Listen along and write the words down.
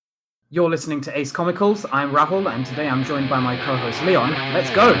You're listening to Ace Comicals. I'm Rahul, and today I'm joined by my co-host Leon. Let's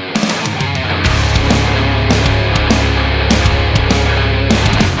go!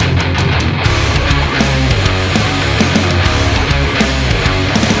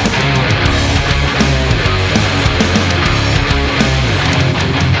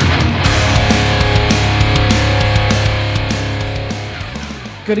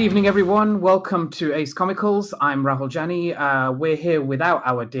 Good evening, everyone. Welcome to Ace Comicals. I'm Rahul Jani. We're here without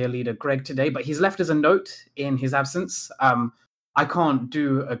our dear leader, Greg, today, but he's left us a note in his absence. I can't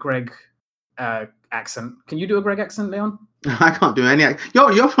do a Greg accent. Can you do a Greg accent, Leon? I can't do any.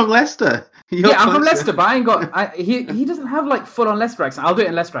 You're from Leicester. I'm from Leicester, but I ain't got. He doesn't have like full-on Leicester accent. I'll do it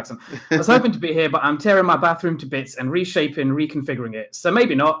in Leicester accent. I was hoping to be here, but I'm tearing my bathroom to bits and reconfiguring it. So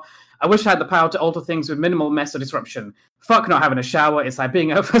maybe not. I wish I had the power to alter things with minimal mess or disruption. Fuck not having a shower. It's like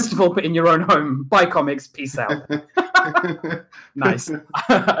being at a festival, but in your own home. Buy comics. Peace out. Nice.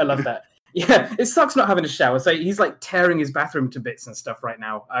 I love that. Yeah, it sucks not having a shower. So he's like tearing his bathroom to bits and stuff right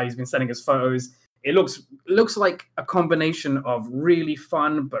now. He's been sending us photos. It looks like a combination of really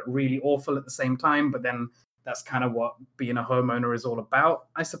fun, but really awful at the same time. But then that's kind of what being a homeowner is all about,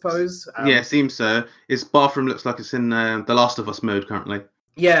 I suppose. Yeah, it seems so. His bathroom looks like it's in The Last of Us mode currently.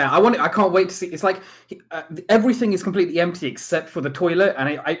 Yeah, I can't wait to see. It's like everything is completely empty except for the toilet,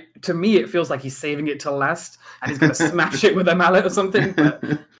 and to me it feels like he's saving it till last, and he's going to smash it with a mallet or something. But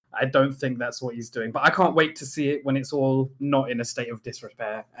I don't think that's what he's doing. But I can't wait to see it when it's all not in a state of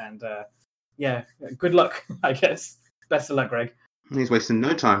disrepair. And yeah, good luck, I guess. Best of luck, Greg. He's wasting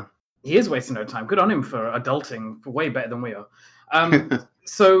no time. He is wasting no time. Good on him for adulting, way better than we are.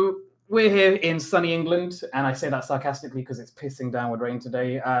 So. We're here in sunny England, and I say that sarcastically because it's pissing down with rain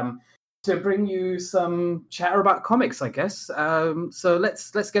today, to bring you some chatter about comics, I guess. So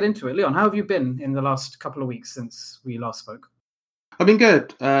let's get into it. Leon, how have you been in the last couple of weeks since we last spoke? I've been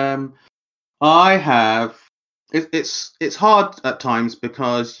good. I have. It's hard at times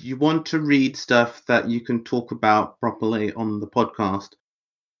because you want to read stuff that you can talk about properly on the podcast.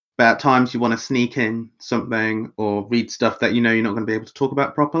 But at times you want to sneak in something or read stuff that you know you're not going to be able to talk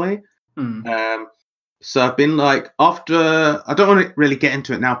about properly. So I've been like, after I don't want to really get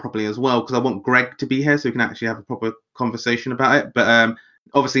into it now properly as well because I want Greg to be here so we can actually have a proper conversation about it. But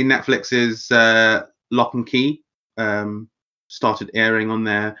obviously Netflix's Lock and Key started airing on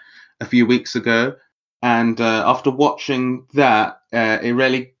there a few weeks ago, and after watching that, it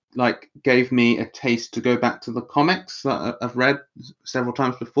really gave me a taste to go back to the comics that I've read several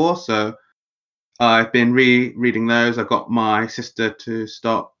times before. So I've been rereading those. I got my sister to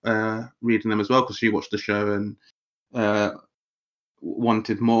start reading them as well because she watched the show and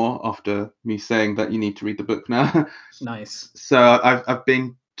wanted more after me saying that you need to read the book now. Nice. So I've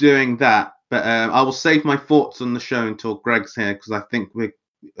been doing that, but I will save my thoughts on the show until Greg's here because I think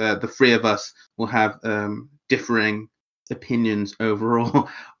the three of us will have differing opinions overall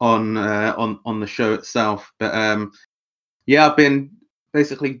on the show itself. But yeah, I've been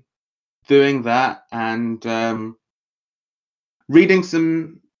basically doing that and reading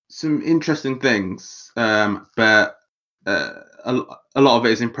some interesting things, but a lot of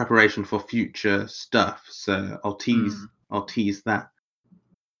it is in preparation for future stuff. So I'll tease that.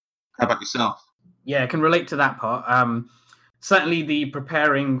 How about yourself? Yeah, I can relate to that part. Certainly the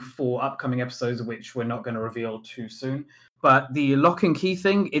preparing for upcoming episodes, which we're not going to reveal too soon. But the Lock and Key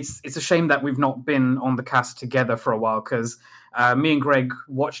thing, it's a shame that we've not been on the cast together for a while because me and Greg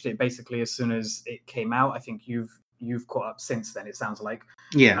watched it basically as soon as it came out. I think you've caught up since then, it sounds like.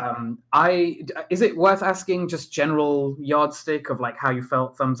 Yeah. Is it worth asking just general yardstick of like how you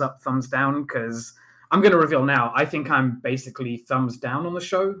felt, thumbs up, thumbs down? Because I'm going to reveal now. I think I'm basically thumbs down on the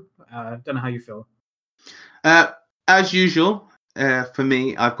show. Don't know how you feel. As usual, for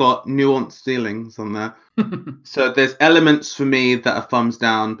me, I've got nuanced feelings on that. So there's elements for me that are thumbs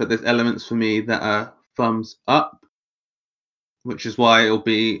down, but there's elements for me that are thumbs up, which is why it'll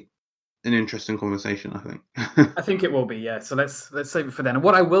be an interesting conversation, I think. I think it will be, yeah. So let's save it for then. And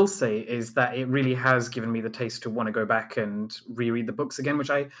what I will say is that it really has given me the taste to want to go back and reread the books again, which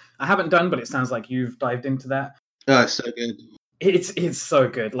I haven't done, but it sounds like you've dived into that. Oh, it's so good. It's so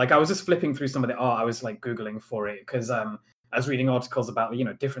good. Like I was just flipping through some of the art. I was like Googling for it because I was reading articles about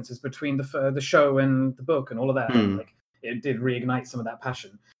differences between the show and the book and all of that. And, like it did reignite some of that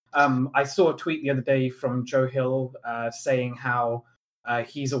passion. I saw a tweet the other day from Joe Hill saying how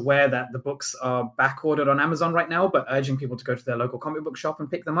he's aware that the books are back ordered on Amazon right now, but urging people to go to their local comic book shop and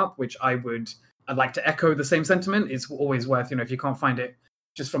pick them up. Which I'd like to echo the same sentiment. It's always worth if you can't find it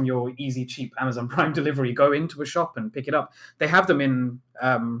just from your easy, cheap Amazon Prime delivery, go into a shop and pick it up. They have them in,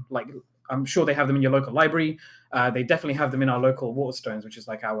 I'm sure they have them in your local library. They definitely have them in our local Waterstones, which is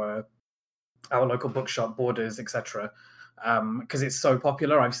like our our local bookshop, Borders, etc. Because it's so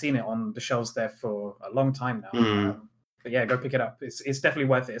popular. I've seen it on the shelves there for a long time now. But yeah, go pick it up. It's definitely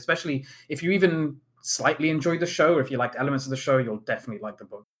worth it, especially if you even slightly enjoy the show. If you liked elements of the show, you'll definitely like the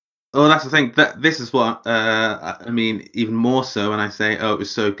book. Well, that's the thing. That this is what I mean. Even more so when I say, "Oh, it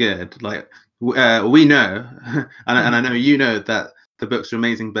was so good." Like we know, and I know you know that the books are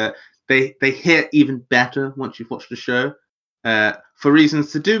amazing, but they hit even better once you've watched the show. For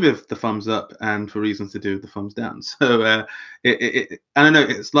reasons to do with the thumbs up and for reasons to do with the thumbs down. So I don't know.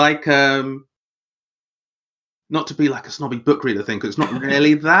 It's like not to be like a snobby book reader thing, because it's not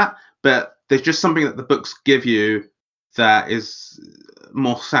really that, but there's just something that the books give you that is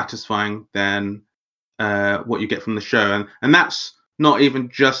more satisfying than what you get from the show, and that's not even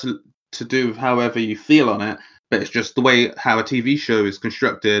just to do with however you feel on it, but it's just the way how a TV show is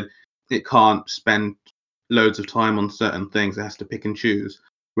constructed. It can't spend loads of time on certain things; it has to pick and choose.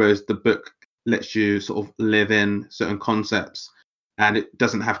 Whereas the book lets you sort of live in certain concepts, and it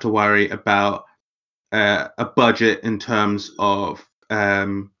doesn't have to worry about a budget in terms of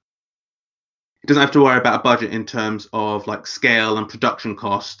it doesn't have to worry about a budget in terms of like scale and production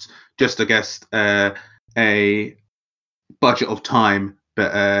costs. Just I guess a budget of time,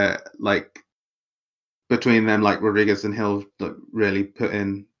 but like between them, like Rodriguez and Hill, like, really put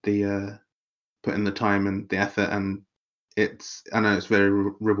in the time and the effort, and I know it's very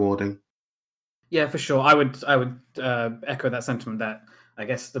rewarding. Yeah, for sure. I would echo that sentiment that I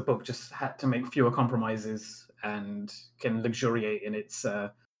guess the book just had to make fewer compromises and can luxuriate in its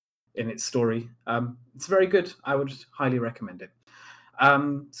story. It's very good. I would highly recommend it.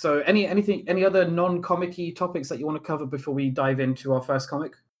 So any other non-comic-y topics that you want to cover before we dive into our first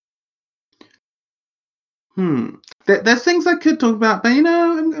comic? There's things I could talk about, but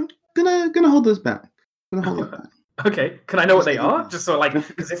I'm gonna hold those back. Okay. Can I know what they are? Just so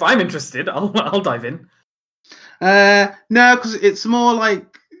because if I'm interested, I'll dive in. No, because it's more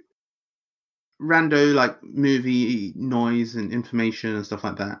like rando, like movie noise and information and stuff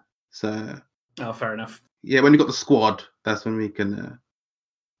like that. So. Oh, fair enough. Yeah, when you got the squad, that's when we can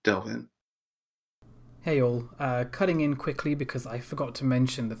delve in. Hey all, cutting in quickly because I forgot to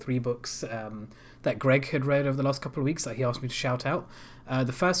mention the 3 books that Greg had read over the last couple of weeks that he asked me to shout out.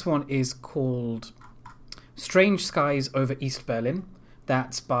 The first one is called Strange Skies Over East Berlin.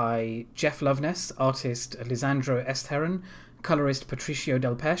 That's by Jeff Loveness, artist Lisandro Estherren, colorist Patricio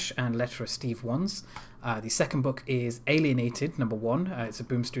Del Pesce, and letterer Steve Wands. The second book is Alienated, number 1. It's a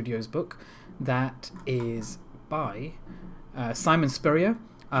Boom Studios book. That is by Simon Spurrier,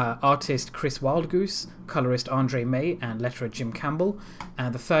 artist Chris Wildgoose, colorist Andre May, and letterer Jim Campbell.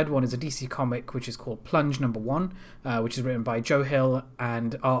 And the third one is a DC comic which is called Plunge number 1, which is written by Joe Hill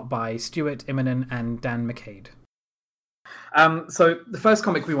and art by Stuart Immonen and Dan McCade. So the first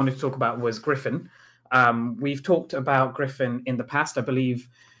comic we wanted to talk about was Griffin. We've talked about Griffin in the past. I believe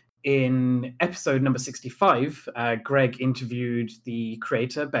in episode number 65, Greg interviewed the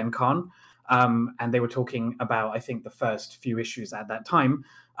creator, Ben Kahn, and they were talking about, I think, the first few issues at that time.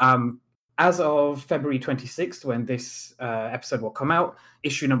 As of February 26th, when this episode will come out,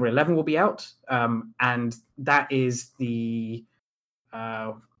 issue number 11 will be out. And that is the...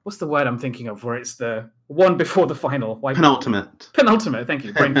 what's the word I'm thinking of? Where it's the one before the final. Penultimate. Penultimate, thank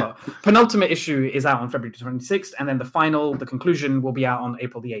you. Brain fart. Penultimate issue is out on February 26th, and then the conclusion, will be out on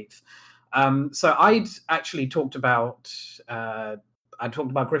April the 8th. So I'd actually talked about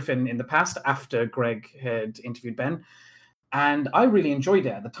Griffin in the past after Greg had interviewed Ben, and I really enjoyed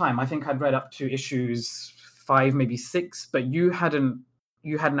it at the time. I think I'd read up to issues 5, maybe 6, but you hadn't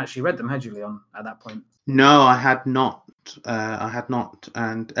actually read them, had you, Leon, at that point? No, I had not.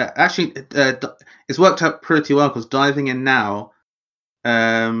 And actually, it's worked out pretty well because diving in now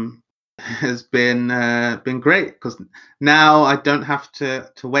has been great, because now I don't have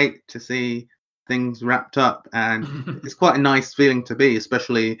to wait to see things wrapped up, and it's quite a nice feeling to be,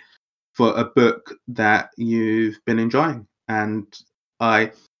 especially for a book that you've been enjoying. And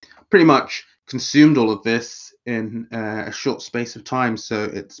I pretty much consumed all of this in a short space of time, so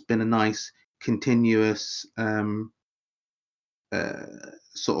it's been a nice continuous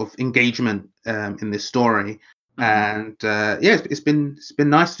sort of engagement in this story. And it's been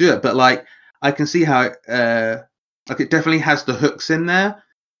nice to do it, but like I can see how it definitely has the hooks in there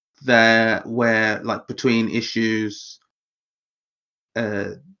where like between issues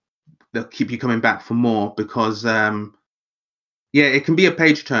they'll keep you coming back for more, because it can be a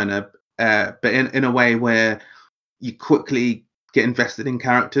page turner, but in a way where you quickly get invested in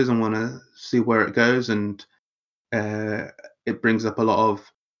characters and want to see where it goes, and it brings up a lot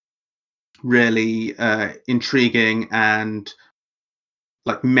of really intriguing and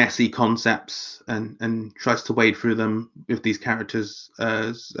like messy concepts and tries to wade through them with these characters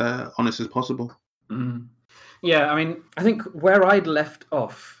as honest as possible. Mm. Yeah, I mean, I think where I'd left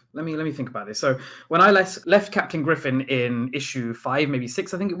off. Let me think about this. So when I left Captain Griffin in issue 5, maybe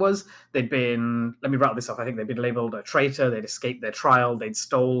 6, I think it was, they'd been. Let me rattle this off. I think they'd been labeled a traitor. They'd escaped their trial. They'd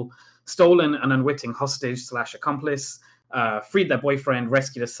stolen an unwitting hostage / accomplice, freed their boyfriend,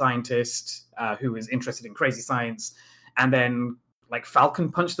 rescued a scientist who was interested in crazy science, and then like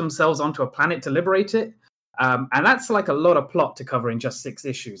Falcon punched themselves onto a planet to liberate it. And that's like a lot of plot to cover in just 6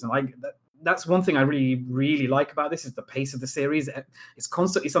 issues. And like that's one thing I really, really like about this is the pace of the series. It's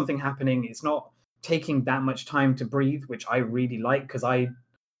constantly something happening. It's not taking that much time to breathe, which I really like because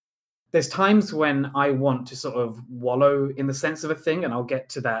there's times when I want to sort of wallow in the sense of a thing, and I'll get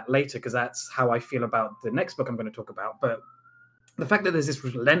to that later because that's how I feel about the next book I'm going to talk about. But the fact that there's this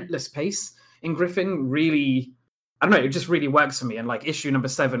relentless pace in Griffin really, I don't know, it just really works for me. And like issue number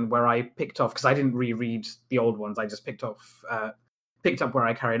 7, where I picked off, because I didn't reread the old ones, I just picked up where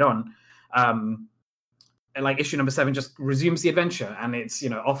I carried on. And like issue number 7 just resumes the adventure, and it's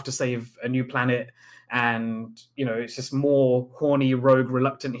off to save a new planet, and it's just more horny rogue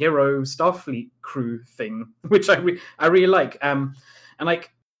reluctant hero Starfleet crew thing, which I really like. And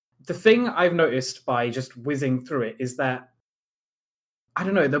like the thing I've noticed by just whizzing through it is that I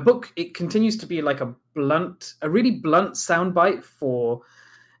don't know, the book, it continues to be like a really blunt soundbite for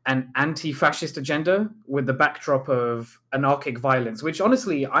an anti-fascist agenda with the backdrop of anarchic violence, which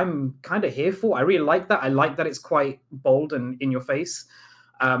honestly I'm kind of here for. I really like that. I like that it's quite bold and in your face.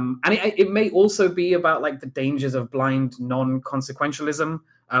 And it may also be about like the dangers of blind non-consequentialism,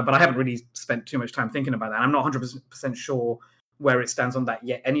 but I haven't really spent too much time thinking about that. I'm not 100% sure where it stands on that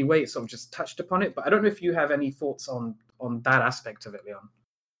yet anyway. It's sort of just touched upon it, but I don't know if you have any thoughts on that aspect of it, Leon.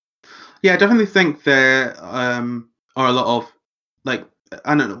 Yeah, I definitely think there are a lot of like,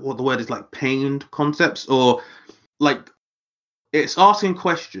 I don't know what the word is, like pained concepts, or like it's asking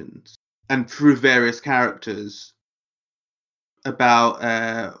questions and through various characters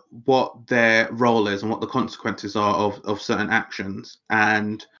about what their role is and what the consequences are of certain actions.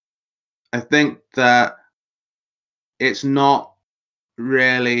 And I think that it's not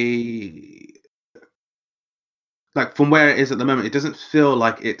really like, from where it is at the moment, it doesn't feel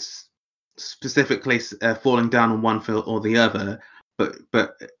like it's specifically falling down on one foot or the other,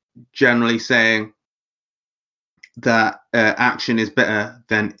 but generally saying that action is better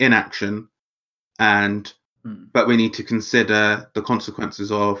than inaction, and but we need to consider the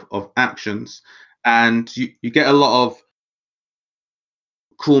consequences of actions. And you get a lot of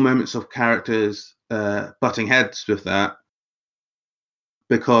cool moments of characters butting heads with that,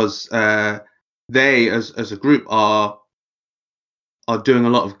 because they as a group are doing a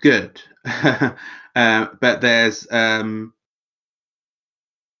lot of good. But there's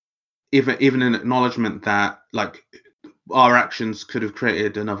even an acknowledgement that like our actions could have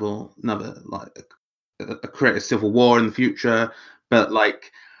created another like create a civil war in the future, but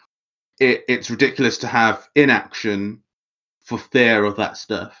like it's ridiculous to have inaction for fear of that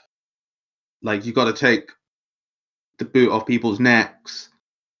stuff. Like you got to take the boot off people's necks,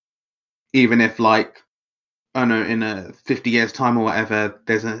 even if like, I don't know, in a 50 years time or whatever,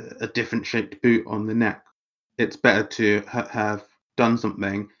 there's a different shaped boot on the neck. It's better to have done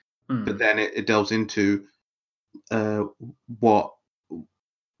something, but then it delves into what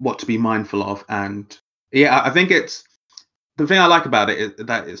to be mindful of. And yeah, I think it's the thing I like about it is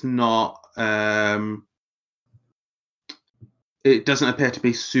that it's not it doesn't appear to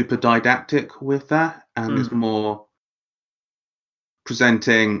be super didactic with that, and it's more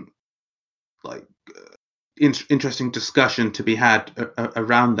presenting like interesting discussion to be had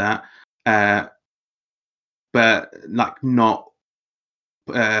around that, but like not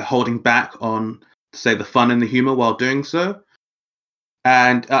holding back on, say, the fun and the humor while doing so.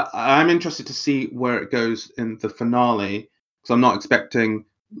 And I'm interested to see where it goes in the finale, because I'm not expecting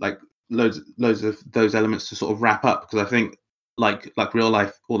like loads of those elements to sort of wrap up, because I think like real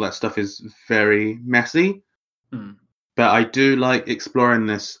life, all that stuff is very messy. But I do like exploring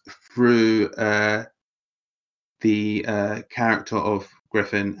this through the character of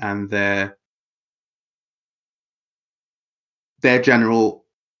Griffin and their general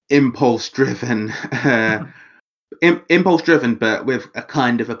impulse-driven, but with a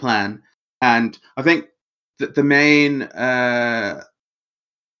kind of a plan. And I think that the main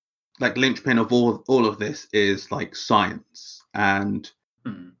like linchpin of all of this is like science, and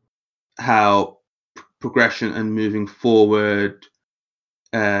how progression and moving forward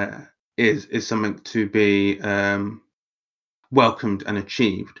is something to be welcomed and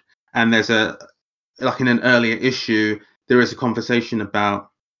achieved. And there's like in an earlier issue, there is a conversation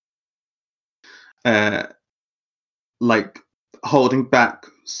about like holding back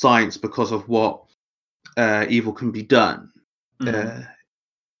science because of what evil can be done.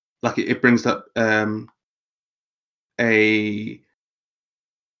 Like it brings up a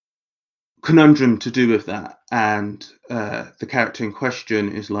conundrum to do with that, and the character in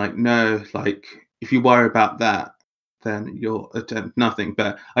question is like, no, like if you worry about that, then you'll attempt nothing.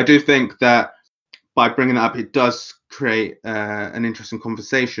 But I do think that by bringing it up, it does create an interesting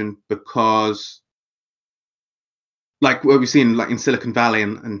conversation, because like what we've seen like in Silicon Valley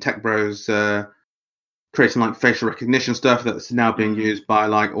and tech bros creating like facial recognition stuff that's now being used by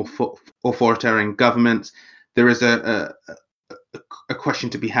like authoritarian governments, there is a question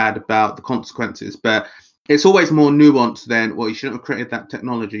to be had about the consequences. But it's always more nuanced than, well, you shouldn't have created that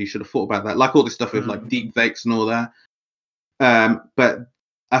technology, you should have thought about that, like all this stuff with like deep fakes and all that. But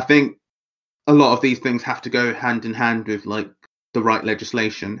I think a lot of these things have to go hand in hand with like the right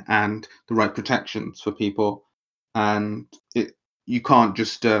legislation and the right protections for people, and you can't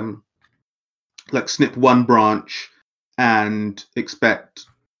just like snip one branch and expect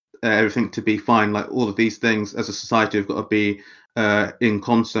everything to be fine. Like all of these things as a society have got to be in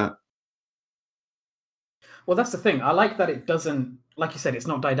concert. Well, that's the thing. I like that it doesn't, like you said, it's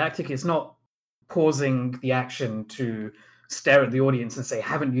not didactic. It's not pausing the action to stare at the audience and say,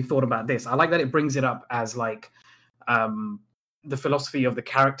 haven't you thought about this? I like that it brings it up as like the philosophy of the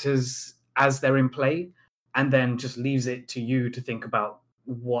characters as they're in play, and then just leaves it to you to think about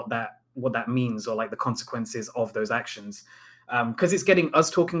what that means, or like the consequences of those actions. Because it's getting us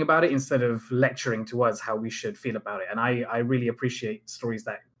talking about it instead of lecturing to us how we should feel about it. And I really appreciate stories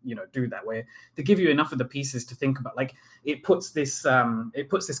that, you know, do that, where they give you enough of the pieces to think about. Like it puts this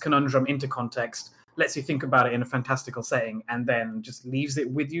conundrum into context, lets you think about it in a fantastical setting, and then just leaves it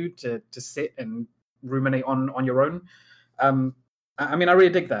with you to sit and ruminate on your own. I mean, I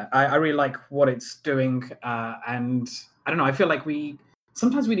really dig that. I really like what it's doing, and I don't know. I feel like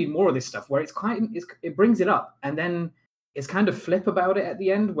sometimes we need more of this stuff where it brings it up, and then it's kind of flip about it at the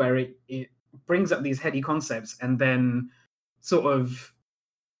end, where it brings up these heady concepts and then sort of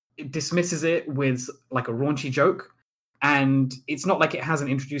it dismisses it with like a raunchy joke. And it's not like it hasn't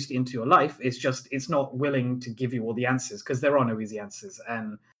introduced it into your life. It's just it's not willing to give you all the answers, because there are no easy answers.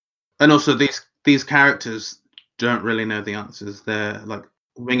 And also these characters don't really know the answers. They're like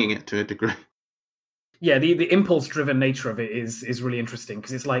winging it to a degree. Yeah, the impulse-driven nature of it is really interesting,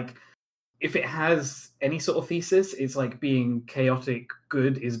 because it's like, if it has any sort of thesis, it's like being chaotic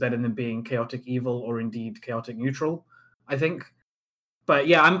good is better than being chaotic evil, or indeed chaotic neutral, I think. But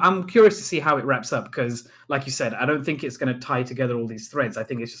yeah, I'm curious to see how it wraps up, because like you said, I don't think it's going to tie together all these threads. I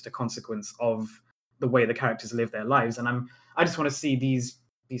think it's just a consequence of the way the characters live their lives, and I just want to see these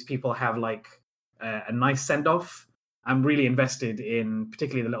people have like a nice send-off. I'm really invested in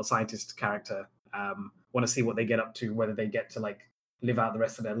particularly the little scientist character. Want to see what they get up to, whether they get to like live out the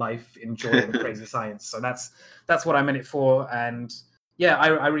rest of their life enjoying crazy science. So that's what I'm in it for. And yeah,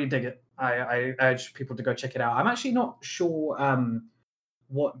 I really dig it. I urge people to go check it out. I'm actually not sure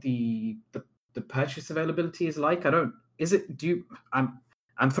what the purchase availability is like. I'm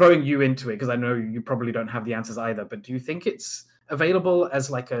throwing you into it because I know you probably don't have the answers either, but do you think it's available as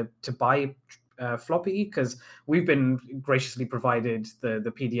like a to buy floppy? Because we've been graciously provided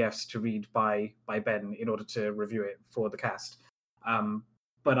the PDFs to read by Ben in order to review it for the cast.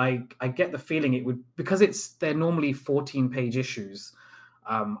 But I get the feeling it would, because they're normally 14-page issues.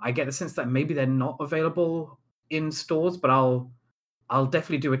 I get the sense that maybe they're not available in stores, but I'll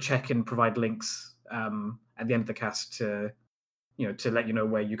definitely do a check and provide links at the end of the cast to let you know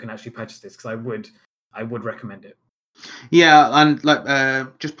where you can actually purchase this, because I would recommend it. Yeah, and like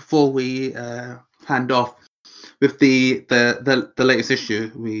just before we hand off, with the latest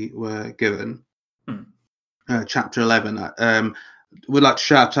issue we were given, chapter 11, would like to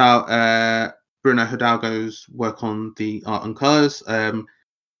shout out Bruno Hidalgo's work on the art and colors.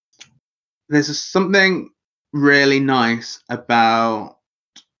 There's something really nice about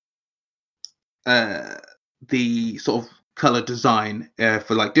the sort of color design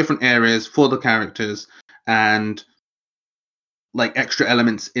for like different areas for the characters, and like extra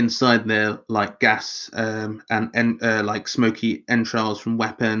elements inside there, like gas and like smoky entrails from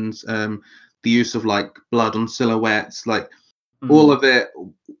weapons, the use of like blood on silhouettes, like all of it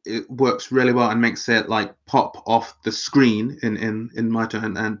works really well and makes it like pop off the screen in my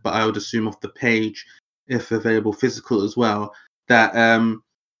turn, but I would assume off the page if available physical as well. That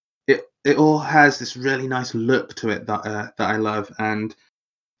it all has this really nice look to it that I love, and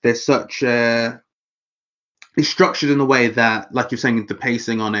there's such it's structured in a way that, like you're saying, the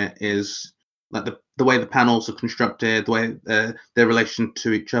pacing on it is like the way the panels are constructed, the way their relation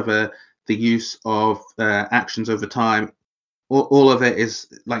to each other, the use of actions over time. All of it is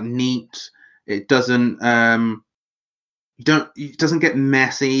like neat. It doesn't it doesn't get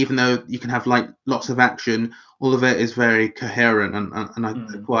messy, even though you can have like lots of action. All of it is very coherent, and I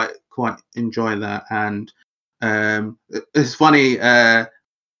quite enjoy that. And it's funny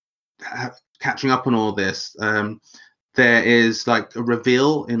catching up on all this. There is like a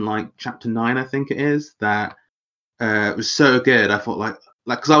reveal in like chapter 9, I think it is, that was so good. I thought like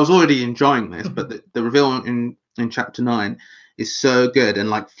because I was already enjoying this, but the reveal in chapter 9 is so good and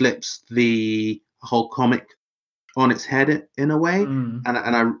like flips the whole comic on its head in a way. And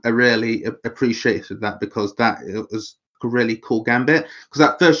I really appreciated that, because it was a really cool gambit. Because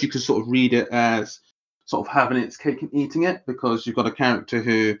at first you could sort of read it as sort of having its cake and eating it, because you've got a character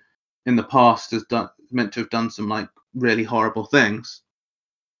who in the past has meant to have done some like really horrible things,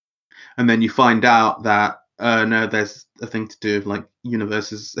 and then you find out that no, there's a thing to do with like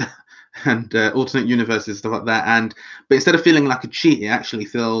universes and alternate universes, stuff like that. But instead of feeling like a cheat, it actually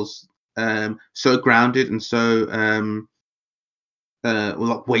feels so grounded and so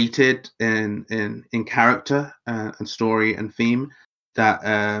like weighted in character and story and theme that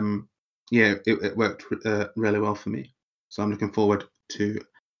it worked really well for me. So I'm looking forward to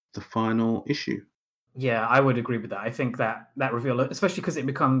the final issue. Yeah, I would agree with that. I think that reveal, especially because it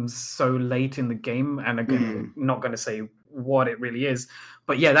becomes so late in the game, and again, not going to say what it really is,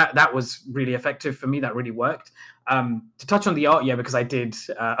 but yeah, that was really effective for me. That really worked. To touch on the art, because I did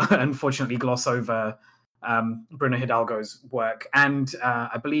unfortunately gloss over Bruno Hidalgo's work, and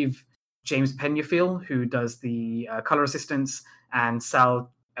I believe James Peñafiel, who does the color assistance, and Sal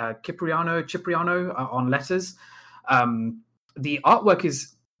Cipriano on letters. The artwork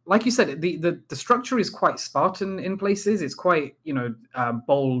is, like you said, the structure is quite Spartan in places. It's quite,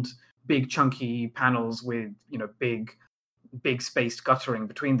 bold, big, chunky panels with, big spaced guttering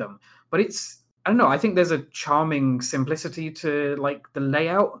between them. But it's, I don't know, I think there's a charming simplicity to like the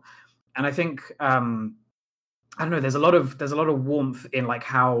layout. And I think, I don't know, there's a lot of warmth in like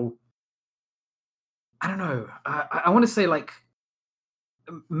how, I don't know, I want to say like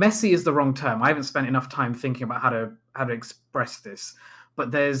messy is the wrong term. I haven't spent enough time thinking about how to express this. But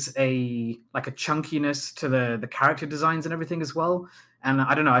there's a chunkiness to the character designs and everything as well. And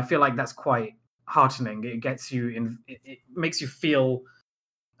I don't know, I feel like that's quite heartening. It gets you it makes you feel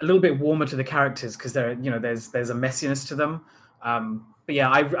a little bit warmer to the characters, because there's a messiness to them. But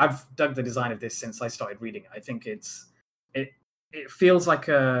yeah, I've dug the design of this since I started reading it. I think it feels like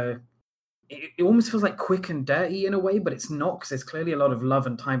it almost feels like quick and dirty in a way, but it's not, because there's clearly a lot of love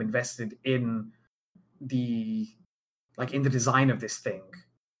and time invested in the design of this thing.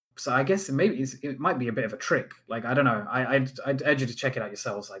 So I guess it might be a bit of a trick. Like, I don't know. I'd urge you to check it out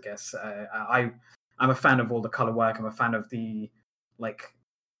yourselves, I guess. I'm a fan of all the color work. I'm a fan of the,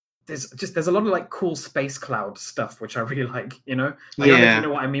 there's a lot of like cool space cloud stuff, which I really like, I don't know if you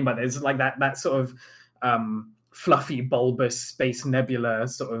know what I mean by that. It's like that sort of fluffy, bulbous space nebula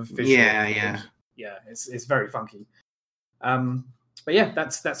sort of visual. Yeah, it's very funky. But yeah,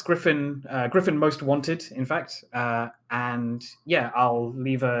 that's Griffin Most Wanted, in fact. And yeah, I'll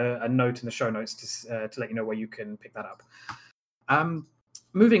leave a note in the show notes to let you know where you can pick that up.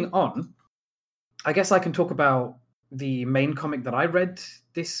 Moving on, I guess I can talk about the main comic that I read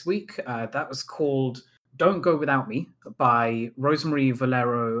this week. That was called Don't Go Without Me by Rosemary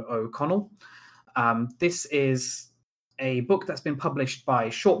Valero O'Connell. This is a book that's been published by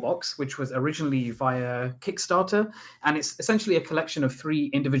Shortbox, which was originally via Kickstarter, and it's essentially a collection of 3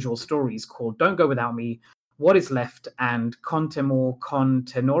 individual stories called Don't Go Without Me, What Is Left, and Con Temor con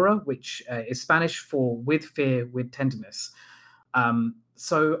Tenora, which is Spanish for With Fear, With Tenderness.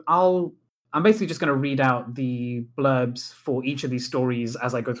 So I'm basically just going to read out the blurbs for each of these stories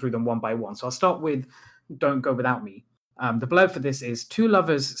as I go through them one by one. So I'll start with Don't Go Without Me. The blurb for this is: 2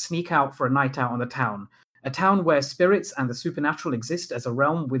 lovers sneak out for a night out on the town, a town where spirits and the supernatural exist as a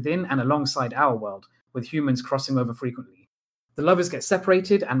realm within and alongside our world, with humans crossing over frequently. The lovers get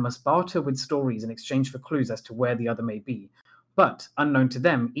separated and must barter with stories in exchange for clues as to where the other may be. But, unknown to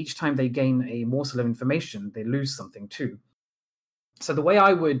them, each time they gain a morsel of information, they lose something too. So the way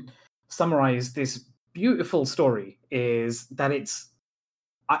I would summarize this beautiful story is that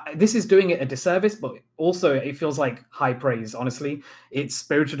this is doing it a disservice, but also it feels like high praise, honestly. It's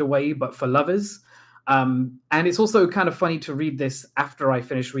Spirited Away, but for lovers. And it's also kind of funny to read this after I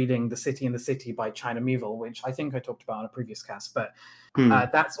finished reading The City in the City by China Miéville, which I think I talked about on a previous cast. But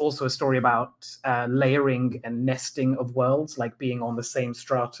that's also a story about layering and nesting of worlds, like being on the same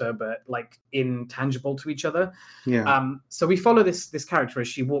strata, but like intangible to each other. Yeah. So we follow this character as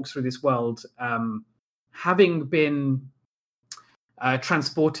she walks through this world, having been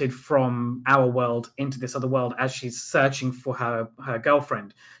transported from our world into this other world as she's searching for her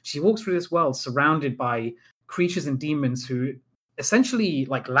girlfriend. She walks through this world surrounded by creatures and demons who essentially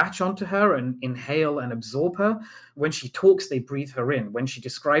like latch onto her and inhale and absorb her. When she talks, they breathe her in. When she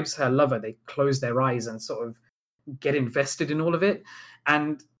describes her lover, they close their eyes and sort of get invested in all of it.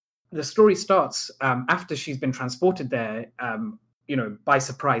 And the story starts after she's been transported there, by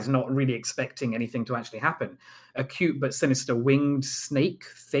surprise, not really expecting anything to actually happen. A cute but sinister winged snake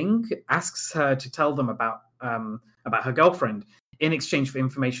thing asks her to tell them about her girlfriend in exchange for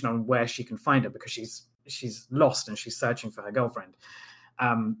information on where she can find her, because she's lost and she's searching for her girlfriend.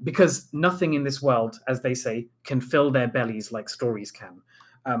 Because nothing in this world, as they say, can fill their bellies like stories can.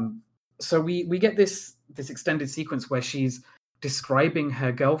 So we get this extended sequence where she's describing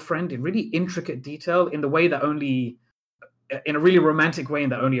her girlfriend in really intricate detail in the way that only, in a really romantic way, in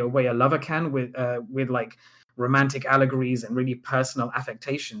that only a way a lover can, with like romantic allegories and really personal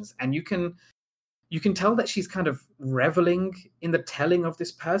affectations. And you can tell that she's kind of reveling in the telling of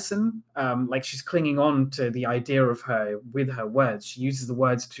this person. Like she's clinging on to the idea of her with her words. She uses the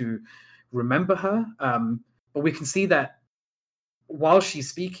words to remember her. But we can see that while she's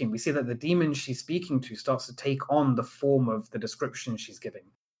speaking, we see that the demon she's speaking to starts to take on the form of the description she's giving.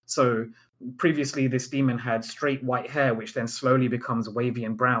 So previously, this demon had straight white hair, which then slowly becomes wavy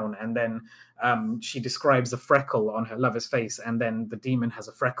and brown. And then she describes a freckle on her lover's face. And then the demon has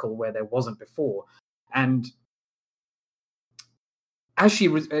a freckle where there wasn't before. And as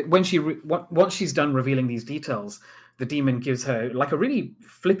once she's done revealing these details, the demon gives her like a really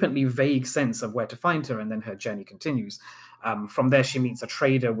flippantly vague sense of where to find her. And then her journey continues. From there, she meets a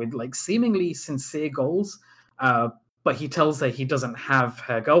trader with like seemingly sincere goals. But he tells her he doesn't have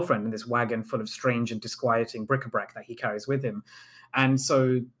her girlfriend in this wagon full of strange and disquieting bric-a-brac that he carries with him. And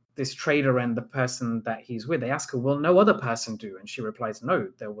so this trader and the person that he's with, they ask her, will no other person do? And she replies, no,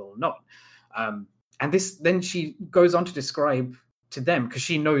 there will not. And then she goes on to describe to them, because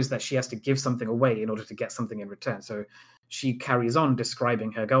she knows that she has to give something away in order to get something in return. So she carries on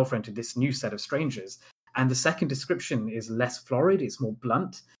describing her girlfriend to this new set of strangers. And the second description is less florid, it's more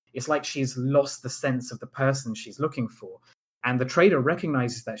blunt. It's like she's lost the sense of the person she's looking for. And the trader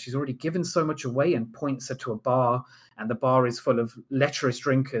recognizes that she's already given so much away and points her to a bar. And the bar is full of lecherous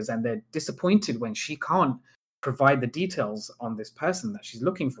drinkers. And they're disappointed when she can't provide the details on this person that she's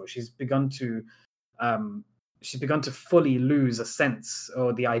looking for. She's begun to fully lose a sense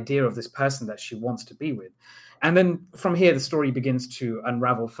or the idea of this person that she wants to be with. And then from here, the story begins to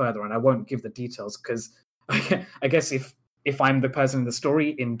unravel further. And I won't give the details because I guess if I'm the person in the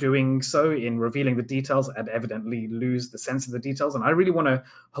story, in doing so, in revealing the details, I'd evidently lose the sense of the details. And I really want to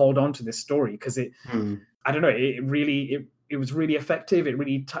hold on to this story because I don't know, it was really effective. It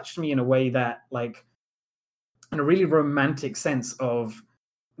really touched me in a way that, like, in a really romantic sense of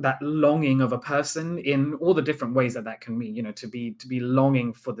that longing of a person in all the different ways that can mean, to be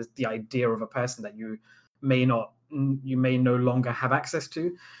longing for the idea of a person that you may no longer have access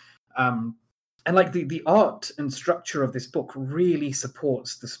to. And like the art and structure of this book really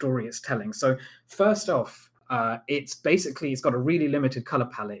supports the story it's telling. So first off, it's got a really limited color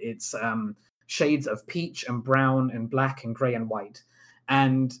palette. It's shades of peach and brown and black and gray and white.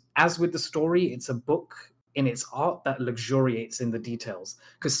 And as with the story, it's a book in its art that luxuriates in the details,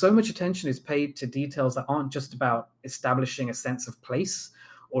 because so much attention is paid to details that aren't just about establishing a sense of place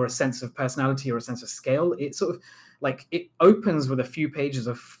or a sense of personality or a sense of scale. It sort of like it opens with a few pages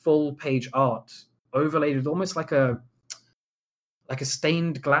of full page art overlaid with almost like a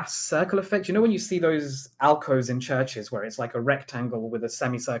stained glass circle effect. You know when you see those alcoves in churches where it's like a rectangle with a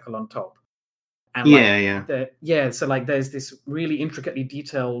semicircle on top? And so like there's this really intricately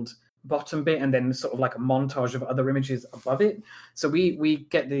detailed bottom bit and then sort of like a montage of other images above it. So we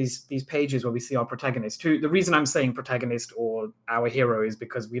get these pages where we see our protagonist, who, the reason I'm saying protagonist or our hero is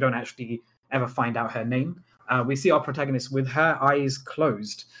because we don't actually ever find out her name. We see our protagonist with her eyes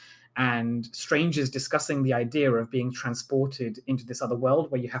closed and strangers discussing the idea of being transported into this other world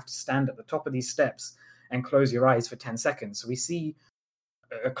where you have to stand at the top of these steps and close your eyes for 10 seconds. So we see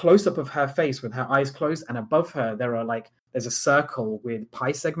a close-up of her face with her eyes closed, and above her there's a circle with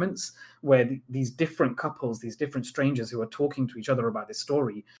pie segments where these different couples, these different strangers who are talking to each other about this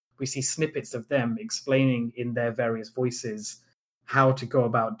story, we see snippets of them explaining in their various voices how to go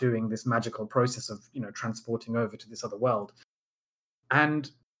about doing this magical process of, transporting over to this other world.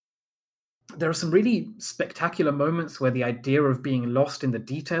 And there are some really spectacular moments where the idea of being lost in the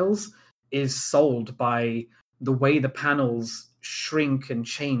details is sold by the way the panels shrink and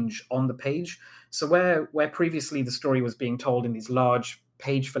change on the page. So where previously the story was being told in these large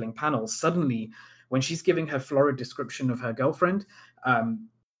page-filling panels, suddenly when she's giving her florid description of her girlfriend,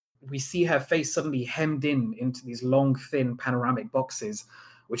 we see her face suddenly hemmed into these long, thin panoramic boxes,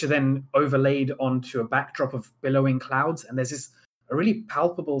 which are then overlaid onto a backdrop of billowing clouds. And there's a really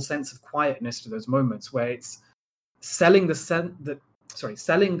palpable sense of quietness to those moments where it's selling the sense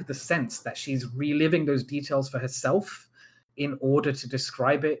that she's reliving those details for herself in order to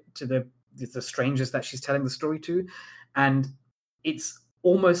describe it to the strangers that she's telling the story to. And it's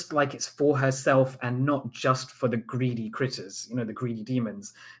almost like it's for herself and not just for the greedy critters, the greedy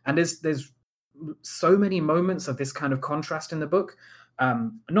demons. And there's so many moments of this kind of contrast in the book,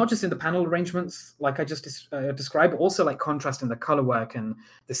 not just in the panel arrangements like I just described, but also like contrast in the color work and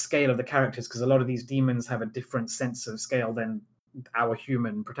the scale of the characters, because a lot of these demons have a different sense of scale than our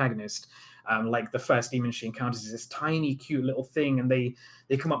human protagonist. Like the first demon she encounters is this tiny cute little thing, and they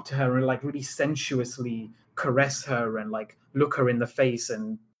come up to her and like really sensuously caress her and like look her in the face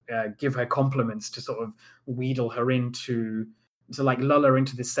and give her compliments to sort of wheedle her into, to like lull her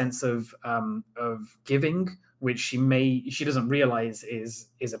into this sense of giving, which she doesn't realize is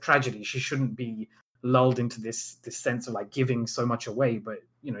a tragedy. She shouldn't be lulled into this sense of like giving so much away, but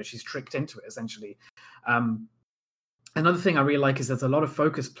she's tricked into it essentially. Another thing I really like is there's a lot of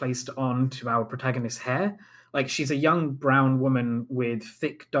focus placed onto our protagonist's hair. Like, she's a young brown woman with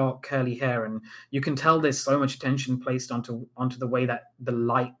thick, dark, curly hair, and you can tell there's so much attention placed onto the way that the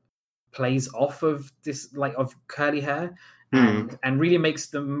light plays off of this, like, of curly hair, and really makes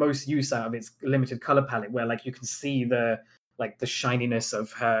the most use out of its limited color palette, where like you can see the shininess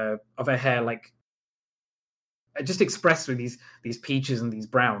of her hair, like just expressed with these peaches and these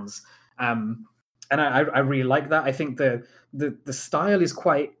browns. And I really like that. I think the style is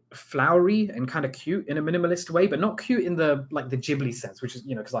quite flowery and kind of cute in a minimalist way, but not cute in the Ghibli sense, which is,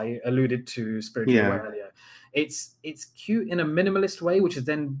 because I alluded to Spirited Away earlier. It's cute in a minimalist way, which is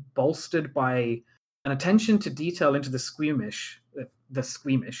then bolstered by an attention to detail into the squeamish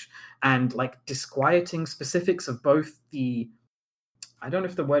and like disquieting specifics of both the, I don't know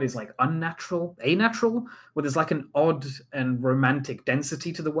if the word is like anatural, where there's like an odd and romantic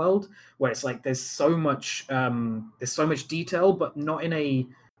density to the world, where it's like there's so much detail, but not in a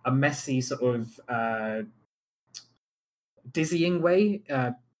messy sort of dizzying way.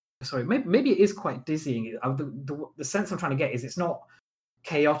 Sorry, maybe it is quite dizzying. The sense I'm trying to get is it's not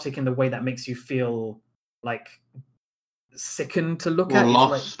chaotic in the way that makes you feel like sickened to look at.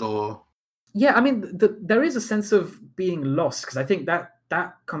 Lost, or yeah, I mean, there is a sense of being lost, because I think that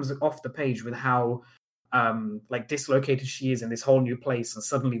comes off the page with how like dislocated she is in this whole new place, and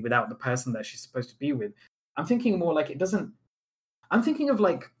suddenly without the person that she's supposed to be with. I'm thinking more like I'm thinking of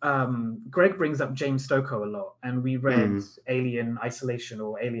like Greg brings up James Stokoe a lot, and we read Alien Isolation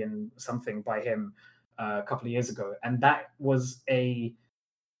or Alien something by him a couple of years ago, and that was a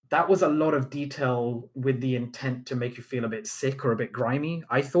lot of detail with the intent to make you feel a bit sick or a bit grimy.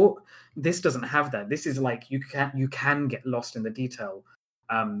 I thought this doesn't have that. This is like you can get lost in the detail,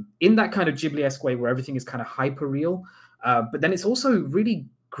 in that kind of Ghibli-esque way where everything is kind of hyper real, but then it's also really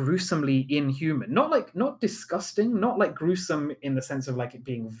gruesomely inhuman. Not disgusting, not like gruesome in the sense of like it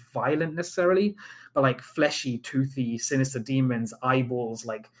being violent necessarily, but like fleshy, toothy, sinister demons, eyeballs,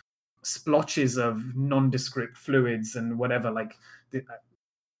 like splotches of nondescript fluids and whatever. Like,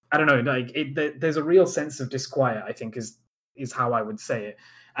 I don't know, like there's a real sense of disquiet, I think, is how I would say it.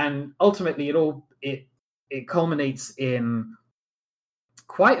 And ultimately it culminates in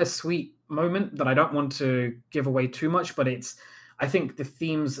quite a sweet moment that I don't want to give away too much, but I think the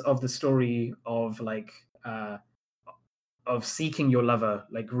themes of the story of like of seeking your lover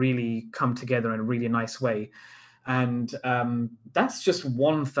like really come together in a really nice way. And that's just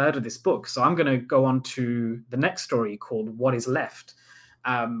 1/3 of this book. So I'm going to go on to the next story called What Is Left.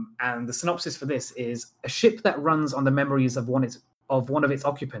 And the synopsis for this is: a ship that runs on the memories of one of its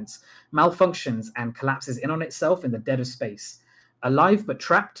occupants malfunctions and collapses in on itself in the dead of space. Alive but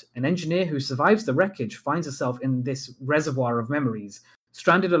trapped, an engineer who survives the wreckage finds herself in this reservoir of memories,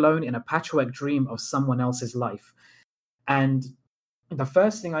 stranded alone in a patchwork dream of someone else's life. And the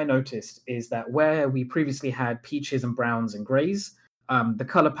first thing I noticed is that where we previously had peaches and browns and grays, the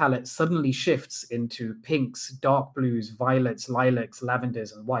color palette suddenly shifts into pinks, dark blues, violets, lilacs,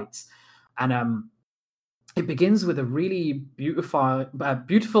 lavenders, and whites. And it begins with a really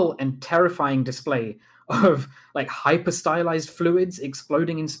beautiful and terrifying display of like hyper stylized fluids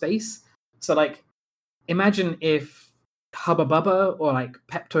exploding in space. So like imagine if Hubba Bubba or like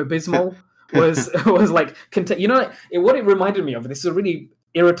Pepto Bismol was like you know like, what it reminded me of. This is a really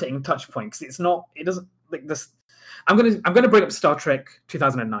irritating touch point because it doesn't like this. I'm gonna bring up Star Trek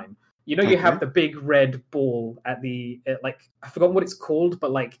 2009. You know, you have the big red ball at like I forgot what it's called,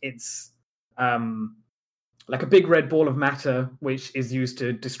 but like it's like a big red ball of matter which is used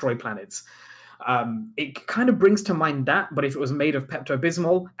to destroy planets. It kind of brings to mind that, but if it was made of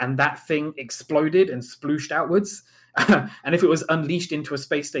Pepto-Bismol and that thing exploded and splooshed outwards, and if it was unleashed into a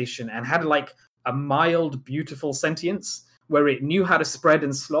space station and had like a mild, beautiful sentience where it knew how to spread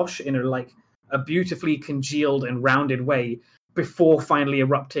and slosh in a beautifully congealed and rounded way before finally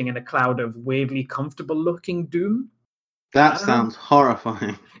erupting in a cloud of weirdly comfortable-looking doom. That sounds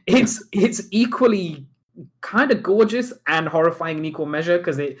horrifying. It's equally kind of gorgeous and horrifying in equal measure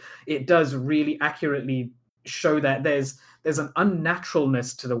because it does really accurately show that there's an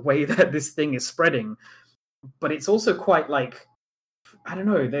unnaturalness to the way that this thing is spreading, but it's also quite like I don't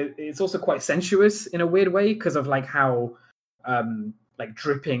know. It's also quite sensuous in a weird way because of like how like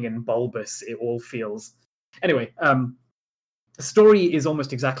dripping and bulbous it all feels. Anyway, the story is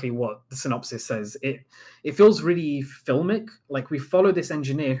almost exactly what the synopsis says. It feels really filmic. Like we follow this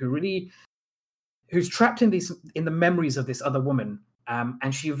engineer who's trapped in the memories of this other woman,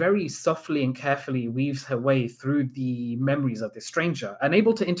 and she very softly and carefully weaves her way through the memories of this stranger,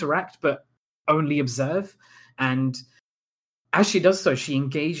 unable to interact but only observe. And as she does so, she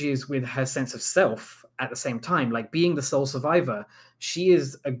engages with her sense of self at the same time, like being the sole survivor. She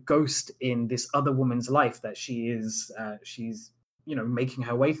is a ghost in this other woman's life that she's making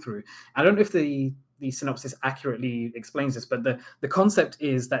her way through. I don't know if the synopsis accurately explains this, but the concept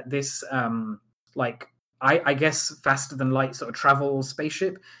is that this I guess faster than light sort of travel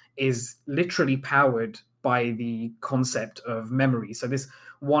spaceship is literally powered by the concept of memory. So this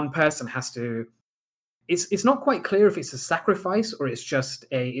one person has to. It's not quite clear if it's a sacrifice or it's just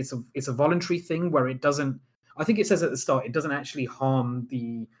it's a voluntary thing where it doesn't. I think it says at the start it doesn't actually harm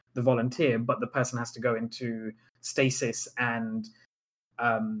the volunteer, but the person has to go into stasis and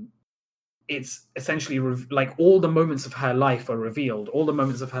it's essentially like all the moments of her life are revealed, all the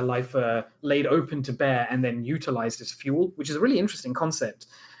moments of her life are laid open to bear and then utilized as fuel, which is a really interesting concept.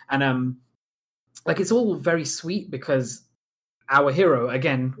 And like it's all very sweet because our hero,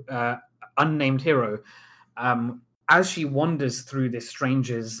 again, unnamed hero, as she wanders through this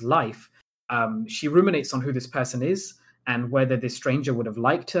stranger's life, she ruminates on who this person is and whether this stranger would have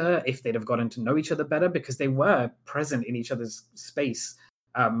liked her if they'd have gotten to know each other better, because they were present in each other's space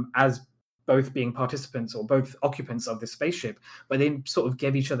as both being participants or both occupants of the spaceship, but they sort of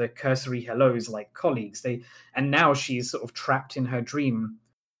gave each other cursory hellos like colleagues. And now she's sort of trapped in her dream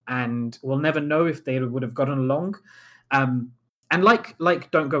and we'll never know if they would have gotten along. And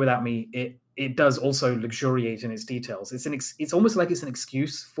like Don't Go Without Me, it does also luxuriate in its details. It's almost like it's an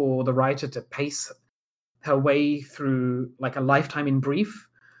excuse for the writer to pace her way through like a lifetime in brief,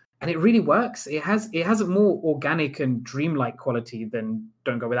 and it really works. It has a more organic and dreamlike quality than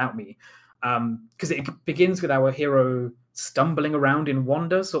Don't Go Without Me, because it begins with our hero stumbling around in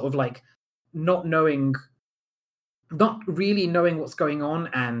wonder, sort of like not really knowing what's going on,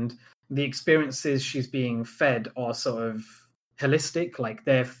 and the experiences she's being fed are sort of holistic, like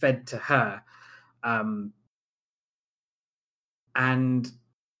they're fed to her. And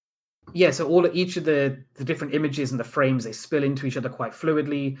yeah, so each of the different images and the frames, they spill into each other quite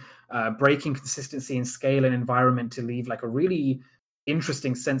fluidly, breaking consistency in scale and environment to leave like a really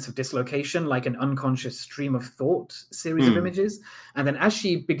interesting sense of dislocation, like an unconscious stream of thought series of images. And then as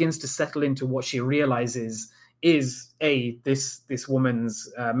she begins to settle into what she realizes is this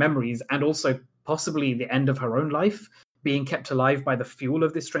woman's memories, and also possibly the end of her own life, being kept alive by the fuel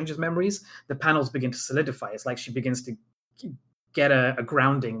of this stranger's memories, the panels begin to solidify. It's like she begins to get a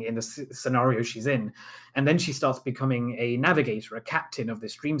grounding in the scenario she's in. And then she starts becoming a navigator, a captain of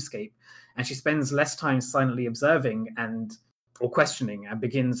this dreamscape. And she spends less time silently observing or questioning, and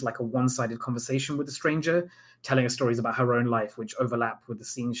begins like a one-sided conversation with the stranger, telling her stories about her own life, which overlap with the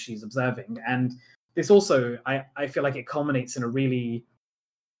scenes she's observing. And this also, I feel like it culminates in a really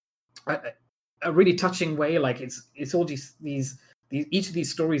touching way. Like it's all these each of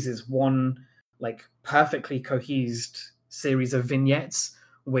these stories is one like perfectly cohesed series of vignettes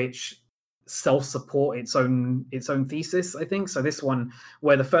which self-support its own thesis, I think. So this one,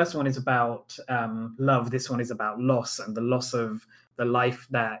 where the first one is about love, this one is about loss, and the loss of the life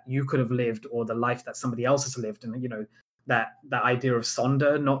that you could have lived or the life that somebody else has lived. And that idea of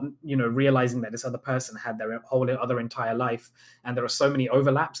Sonder, not, you know, realizing that this other person had their whole other entire life, and there are so many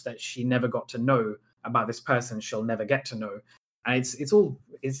overlaps that she never got to know about this person she'll never get to know. And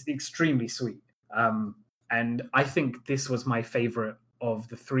it's extremely sweet. And I think this was my favorite of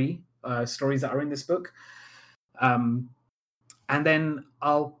the three stories that are in this book. And then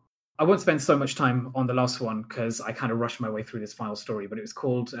I won't spend so much time on the last one because I kind of rushed my way through this final story, but it was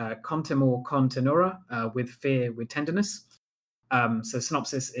called Con Temor Con Tenura, with fear, with tenderness. So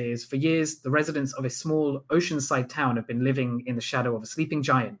synopsis is, for years, the residents of a small oceanside town have been living in the shadow of a sleeping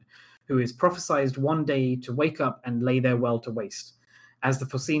giant who is prophesied one day to wake up and lay their world to waste. As the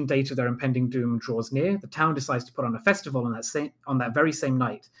foreseen date of their impending doom draws near, the town decides to put on a festival on that very same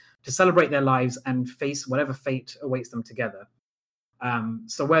night to celebrate their lives and face whatever fate awaits them together.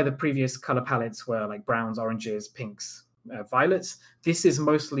 So where the previous color palettes were like browns, oranges, pinks, violets, this is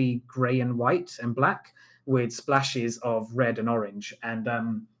mostly gray and white and black with splashes of red and orange. And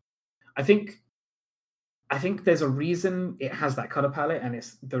I think there's a reason it has that color palette, and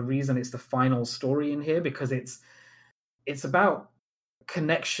it's the reason it's the final story in here, because it's about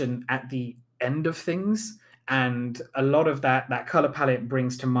connection at the end of things. And a lot of that color palette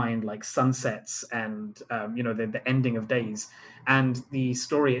brings to mind like sunsets and the ending of days. And the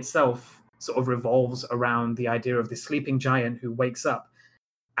story itself sort of revolves around the idea of this sleeping giant who wakes up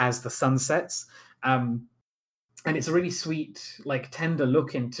as the sun sets. And it's a really sweet, like tender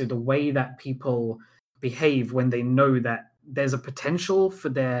look into the way that people behave when they know that there's a potential for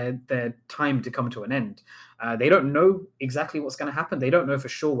their time to come to an end. They don't know exactly what's going to happen. They don't know for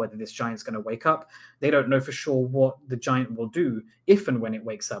sure whether this giant's going to wake up. They don't know for sure what the giant will do if and when it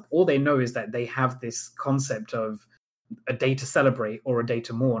wakes up. All they know is that they have this concept of a day to celebrate or a day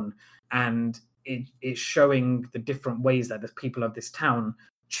to mourn. And it's showing the different ways that the people of this town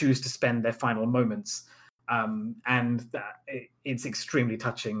choose to spend their final moments. It's extremely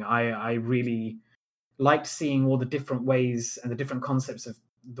touching. I really liked seeing all the different ways and the different concepts of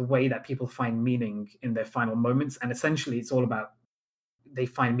the way that people find meaning in their final moments. And essentially it's all about, they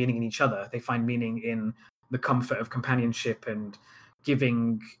find meaning in each other. They find meaning in the comfort of companionship and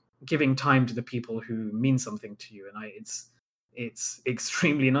giving time to the people who mean something to you. And it's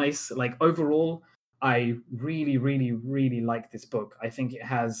extremely nice. Like overall, I really, really, really like this book. I think it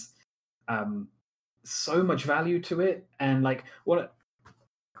has so much value to it. And like,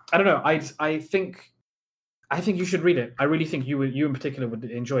 I don't know. I think you should read it. I really think you in particular would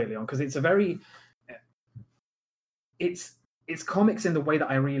enjoy it, Leon, because it's comics in the way that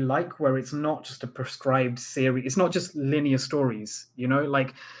I really like, where it's not just a prescribed series. It's not just linear stories, you know?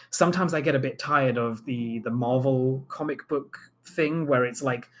 Like sometimes I get a bit tired of the Marvel comic book thing where it's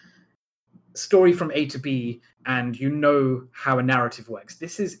like story from A to B and you know how a narrative works.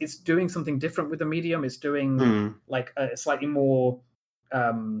 It's doing something different with the medium. It's doing like a slightly more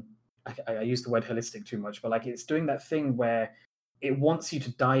I use the word holistic too much, but like it's doing that thing where it wants you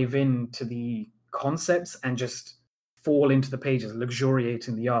to dive into the concepts and just fall into the pages,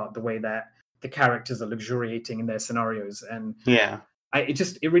 luxuriating the art the way that the characters are luxuriating in their scenarios. And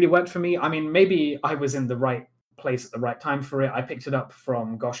it really worked for me. I mean, maybe I was in the right place at the right time for it. I picked it up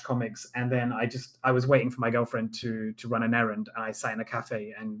from Gosh Comics, and then I was waiting for my girlfriend to run an errand, and I sat in a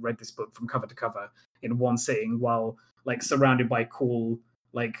cafe and read this book from cover to cover in one sitting while like surrounded by cool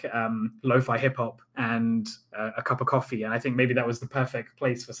like lo-fi hip hop and a cup of coffee. And I think maybe that was the perfect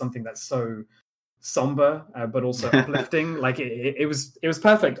place for something that's so somber but also uplifting. Like it was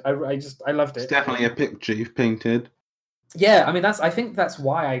perfect. I loved it. It's definitely a picture you've painted. Yeah, I mean I think that's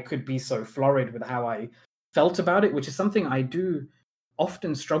why I could be so florid with how I felt about it, which is something I do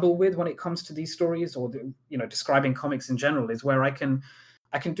often struggle with when it comes to these stories or describing comics in general, is where I can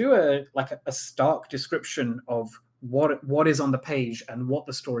do a stark description of what is on the page and what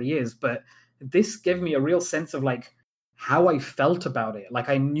the story is, but this gave me a real sense of like how I felt about it. Like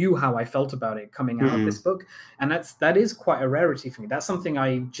I knew how I felt about it coming out of this book, and that is quite a rarity for me. That's something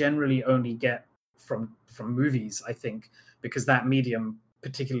I generally only get from movies, I think, because that medium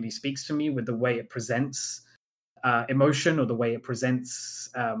particularly speaks to me with the way it presents emotion or the way it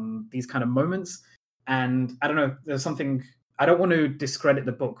presents these kind of moments. And I don't know, there's something. I don't want to discredit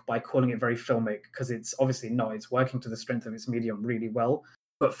the book by calling it very filmic, because it's obviously not. It's working to the strength of its medium really well.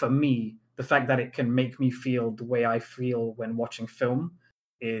 But for me, the fact that it can make me feel the way I feel when watching film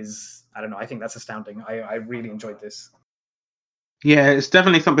is, I don't know, I think that's astounding. I really enjoyed this. Yeah, it's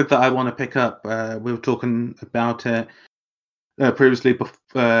definitely something that I want to pick up. We were talking about it previously,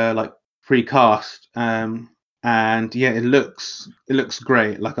 like pre-cast. And yeah, it looks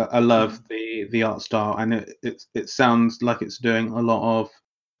great. Like I love the art style, and it sounds like it's doing a lot of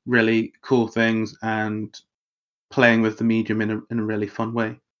really cool things. And playing with the medium in a really fun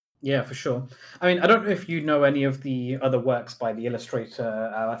way. Yeah, for sure. I mean, I don't know if you know any of the other works by the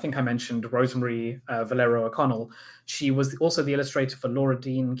illustrator. I think I mentioned Rosemary Valero O'Connell. She was also the illustrator for Laura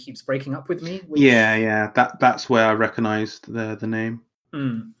Dean Keeps Breaking Up With Me. Which... Yeah. That's where I recognised the name.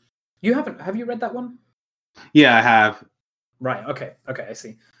 You haven't? Have you read that one? Yeah, I have. Right. Okay. I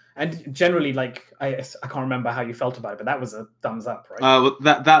see. And generally, like, I can't remember how you felt about it, but that was a thumbs up, right?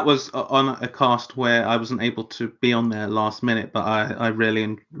 That was on a cast where I wasn't able to be on there last minute, but I really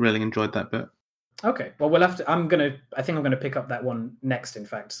enjoyed that bit. Okay, well, we'll have to. I think I'm gonna pick up that one next. In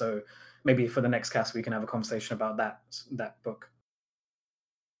fact, so maybe for the next cast we can have a conversation about that book.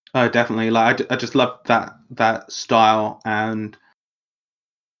 Oh, definitely. Like I just loved that style, and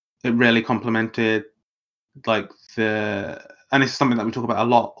it really complemented like and it's something that we talk about a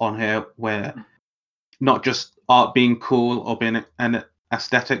lot on here, where not just art being cool or being an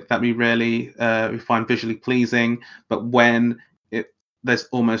aesthetic that we really we find visually pleasing, but when there's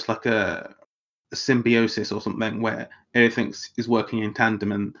almost like a symbiosis or something where everything is working in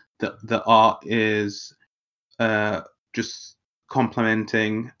tandem, and the art is just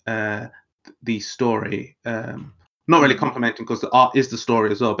complementing the story. Not really complementing, because the art is the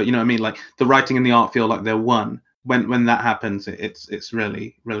story as well, but you know what I mean, like the writing and the art feel like they're one. When that happens, it's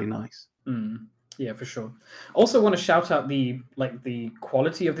really nice. Yeah, for sure. Also want to shout out the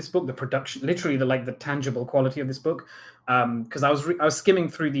quality of this book, the production, literally the tangible quality of this book, because I was skimming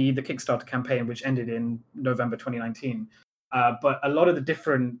through the Kickstarter campaign, which ended in November 2019, but a lot of the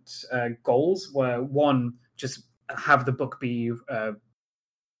different goals were, one, just have the book be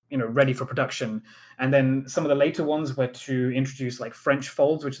ready for production, and then some of the later ones were to introduce like French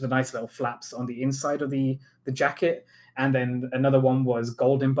folds, which are the nice little flaps on the inside of the jacket, and then another one was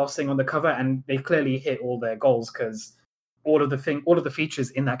gold embossing on the cover, and they clearly hit all their goals, because all of the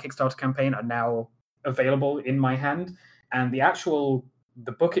features in that Kickstarter campaign are now available in my hand, and the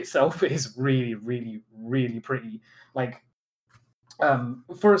book itself is really pretty. Like,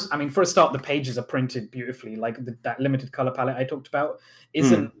 for a start, the pages are printed beautifully. Like that limited color palette I talked about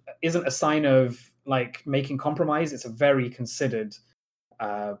isn't a sign of like making compromise. It's a very considered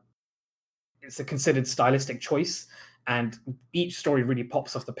stylistic choice, and each story really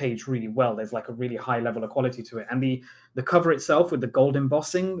pops off the page really well. There's like a really high level of quality to it, and the cover itself with the gold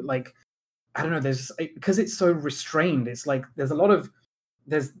embossing, like, I don't know, because it's so restrained, it's like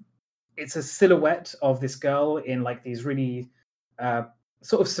it's a silhouette of this girl in like these really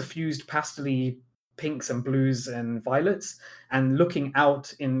sort of suffused pastel-y pinks and blues and violets, and looking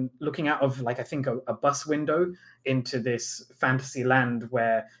out of like, I think a bus window into this fantasy land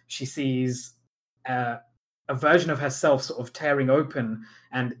where she sees a version of herself sort of tearing open,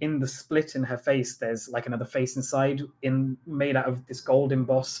 and in the split in her face there's like another face inside, made out of this gold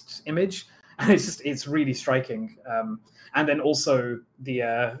embossed image, and it's really striking. And then also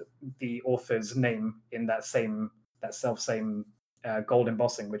the author's name in that self-same gold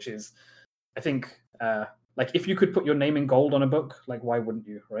embossing, which is, I think, like, if you could put your name in gold on a book, like, why wouldn't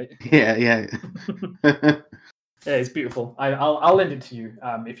you, right? Yeah. Yeah, it's beautiful. I'll lend it to you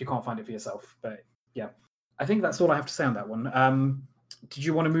if you can't find it for yourself. But yeah, I think that's all I have to say on that one. Did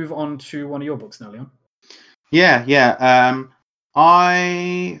you want to move on to one of your books now, Leon? Yeah.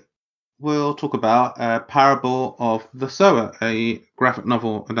 I will talk about Parable of the Sower, a graphic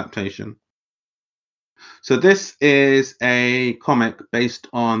novel adaptation. So this is a comic based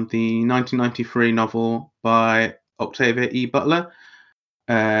on the 1993 novel by Octavia E. Butler.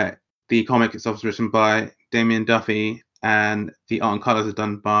 The comic itself is written by Damien Duffy, and the art and colors are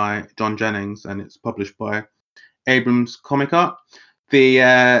done by John Jennings, and it's published by Abrams Comic Art.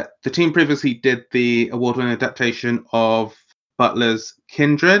 The team previously did the award-winning adaptation of Butler's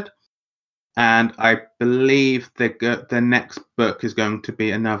Kindred, and I believe the next book is going to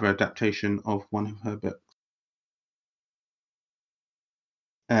be another adaptation of one of her books.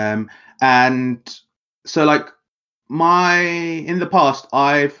 And so, like, in the past,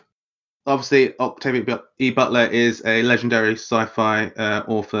 I've obviously, Octavia E. Butler is a legendary sci-fi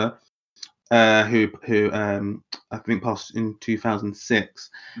author who I think passed in 2006,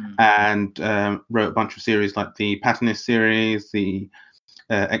 and wrote a bunch of series like the Patanist series, the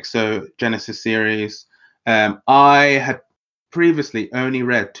Exogenesis series. I had previously only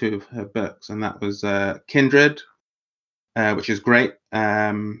read two of her books, and that was Kindred, which is great,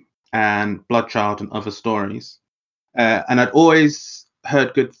 and Bloodchild and Other Stories. And I'd always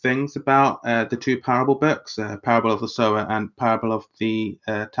heard good things about the two Parable books, Parable of the Sower and Parable of the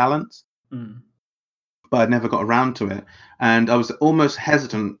Talents, but I'd never got around to it. And I was almost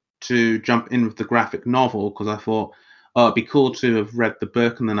hesitant to jump in with the graphic novel, because I thought, oh, it'd be cool to have read the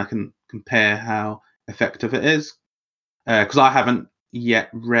book and then I can compare how effective it is. because I haven't yet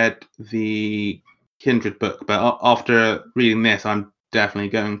read the Kindred book, but after reading this, I'm definitely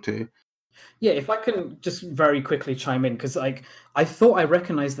going to. Yeah, if I can just very quickly chime in, because like I thought I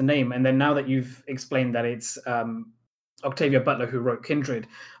recognized the name, and then now that you've explained that it's Octavia Butler who wrote Kindred,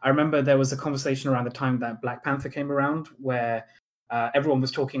 I remember there was a conversation around the time that Black Panther came around where everyone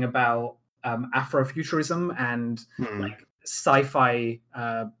was talking about Afrofuturism and like sci-fi,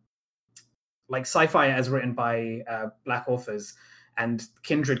 as written by Black authors, and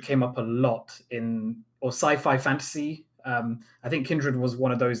Kindred came up a lot or sci-fi fantasy. I think Kindred was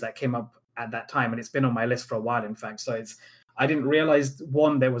one of those that came up at that time, and it's been on my list for a while, in fact. So I didn't realize,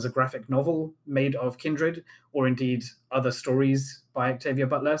 one, there was a graphic novel made of Kindred, or indeed other stories by Octavia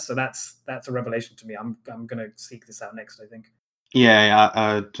Butler. So that's a revelation to me. I'm gonna seek this out next, I think. Yeah,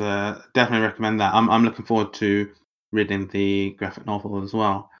 I'd definitely recommend that. I'm looking forward to reading the graphic novel as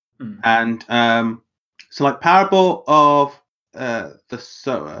well. And so, like, Parable of the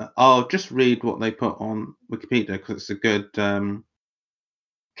Sower, I'll just read what they put on Wikipedia because it's a good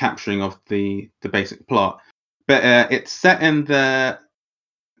capturing of the basic plot. But it's set in the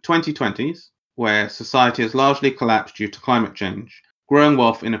 2020s, where society has largely collapsed due to climate change, growing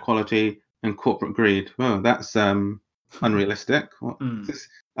wealth inequality, and corporate greed. Well, that's unrealistic.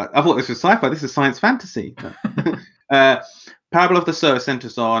 I thought this was sci-fi. This is science fantasy. Parable of the Sower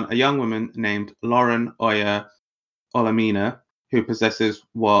centers on a young woman named Lauren Oya Olamina, who possesses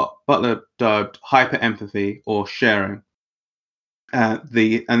what Butler dubbed hyper-empathy or sharing. And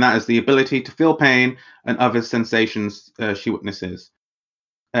that is the ability to feel pain and other sensations she witnesses.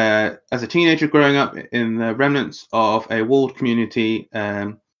 As a teenager growing up in the remnants of a walled community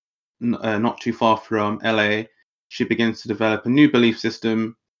not too far from LA, she begins to develop a new belief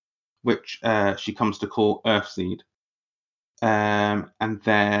system, which she comes to call Earthseed. And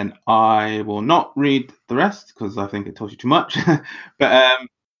then I will not read the rest because I think it tells you too much. But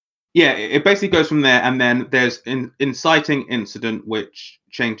yeah, it basically goes from there, and then there's an inciting incident which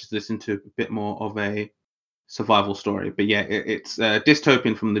changes this into a bit more of a survival story. But yeah, it's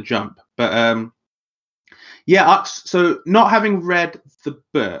dystopian from the jump. But yeah, so not having read the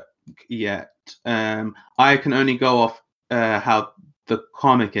book yet, I can only go off how the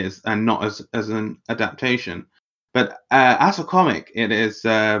comic is and not as an adaptation. But as a comic, it is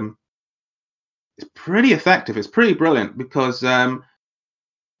it's pretty effective. It's pretty brilliant because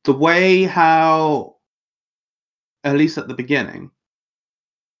the way how, at least at the beginning,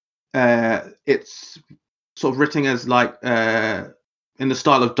 it's sort of written as like in the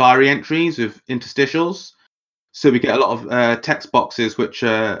style of diary entries with interstitials. So we get a lot of text boxes which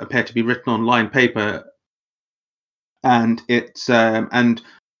appear to be written on lined paper, and it's and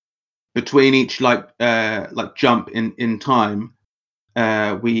between each like jump in time,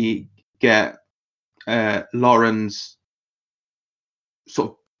 we get Lauren's sort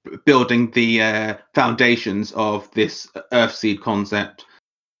of building the foundations of this Earthseed concept,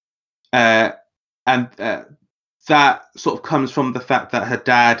 and that sort of comes from the fact that her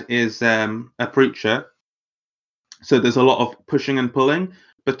dad is a preacher. So there's a lot of pushing and pulling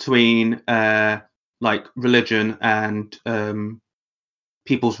between like religion and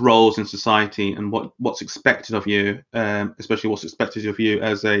people's roles in society and what's expected of you, especially what's expected of you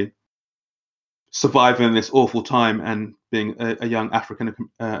as a survivor in this awful time and being a young African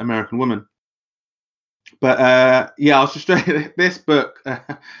American woman. But yeah, I was just this book,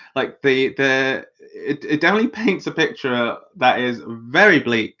 like it definitely paints a picture that is very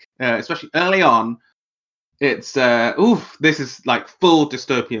bleak, especially early on. It's this is like full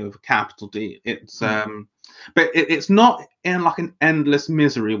dystopia with a capital D. It's but it's not in like an endless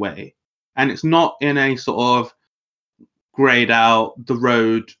misery way, and it's not in a sort of grayed out the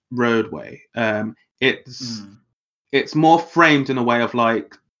road way. It's more framed in a way of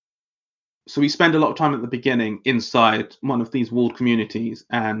like, so we spend a lot of time at the beginning inside one of these walled communities,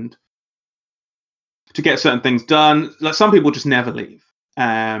 and to get certain things done, like some people just never leave.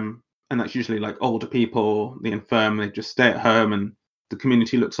 And that's usually like older people, the infirm, they just stay at home and the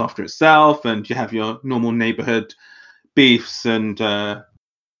community looks after itself, and you have your normal neighborhood beefs and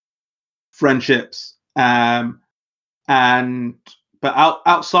friendships. But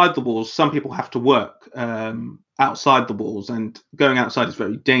outside the walls, some people have to work outside the walls, and going outside is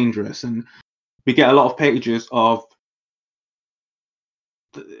very dangerous. And we get a lot of pages of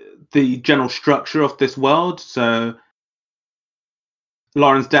the general structure of this world. So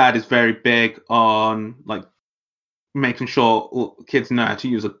Lauren's dad is very big on like making sure all kids know how to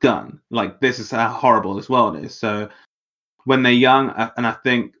use a gun. Like, this is how horrible this world is. So when they're young, and I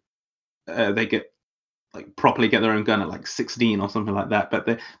think they get like properly get their own gun at like 16 or something like that, but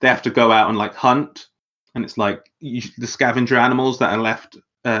they have to go out and like hunt and it's like the scavenger animals that are left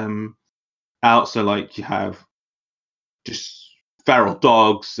out. So like you have just feral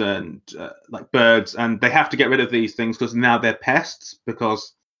dogs and like birds, and they have to get rid of these things because now they're pests,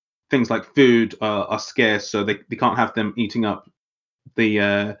 because things like food are scarce, so they can't have them eating up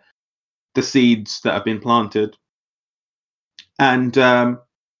the seeds that have been planted. And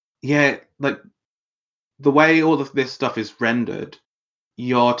yeah, like the way all of this stuff is rendered,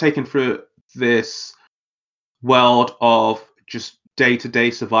 you're taken through this world of just day-to-day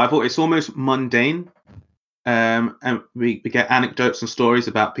survival. It's almost mundane. And we get anecdotes and stories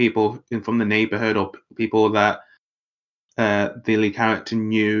about people from the neighborhood, or people that the lead character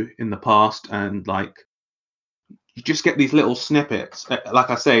knew in the past, and like you just get these little snippets. Like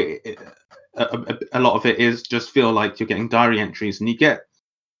I say, a lot of it is just feel like you're getting diary entries, and you get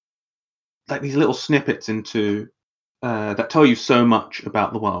like these little snippets into that tell you so much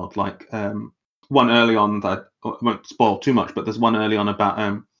about the world. Like one early on that I won't spoil too much, but there's one early on about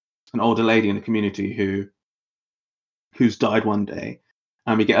an older lady in the community who's died one day,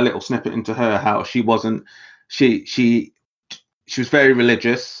 and we get a little snippet into her, how she wasn't she was very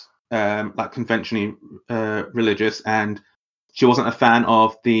religious, like conventionally religious, and she wasn't a fan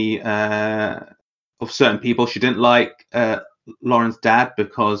of the of certain people. She didn't like Lauren's dad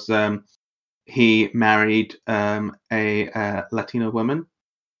because he married a Latino woman.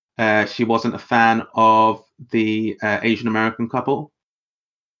 She wasn't a fan of the Asian American couple,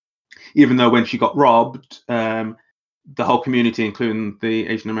 even though when she got robbed, the whole community, including the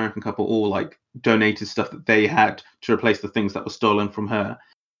Asian American couple, all like donated stuff that they had to replace the things that were stolen from her.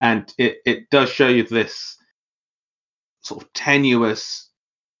 And it does show you this sort of tenuous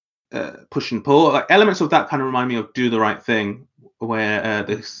push and pull. Like elements of that kind of remind me of Do the Right Thing, where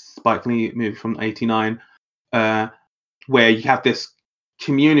the Spike Lee movie from '89, where you have this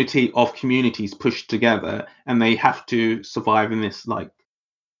community of communities pushed together, and they have to survive in this, like,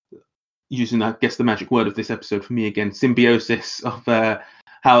 using, I guess, the magic word of this episode for me again, symbiosis of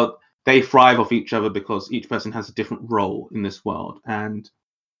how they thrive off each other because each person has a different role in this world, and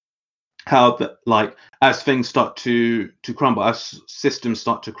how that, like, as things start to crumble, as systems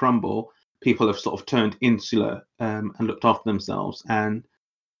start to crumble, people have sort of turned insular and looked after themselves. And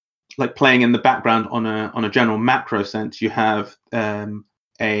like playing in the background on a general macro sense, you have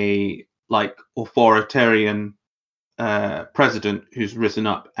a like authoritarian president who's risen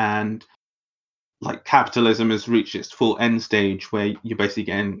up, and like capitalism has reached its full end stage, where you're basically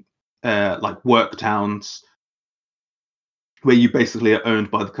getting like work towns where you basically are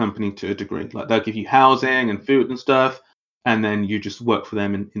owned by the company to a degree. Like they'll give you housing and food and stuff, and then you just work for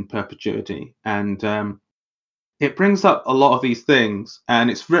them in perpetuity. And it brings up a lot of these things, and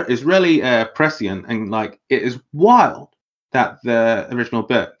it's really prescient, and like it is wild that the original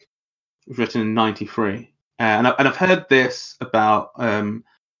book was written in '93, and I've heard this about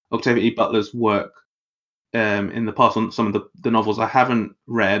Octavia E. Butler's work in the past on some of the novels I haven't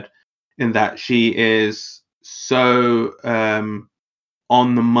read, in that she is so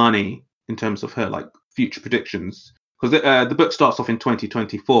on the money in terms of her like future predictions, because the book starts off in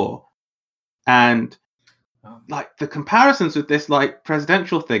 2024, and like the comparisons with this like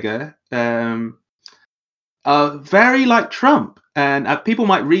presidential figure are very like Trump, and people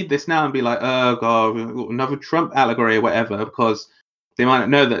might read this now and be like, oh god, another Trump allegory or whatever, because they might not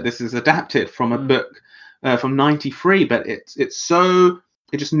know that this is adapted from a book from '93, but it's so,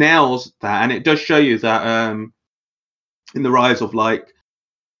 it just nails that, and it does show you that in the rise of like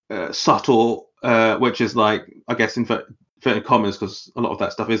subtle, which is like, I guess inverted commas, because a lot of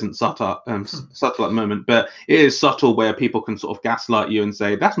that stuff isn't subtle subtle at the moment, but it is subtle, where people can sort of gaslight you and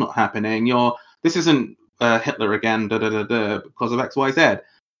say that's not happening, this isn't Hitler again, because of XYZ.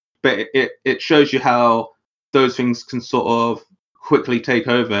 But it shows you how those things can sort of quickly take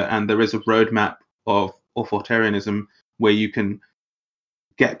over, and there is a roadmap of authoritarianism where you can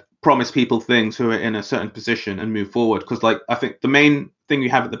promise people things who are in a certain position and move forward. Because like I think the main thing we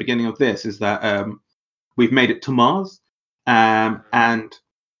have at the beginning of this is that we've made it to Mars, and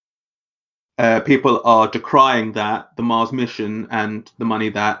people are decrying that the Mars mission and the money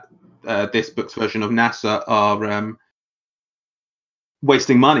that this book's version of NASA are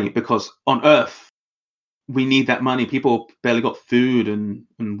wasting money, because on Earth we need that money. People barely got food and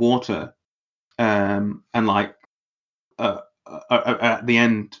water, and like at the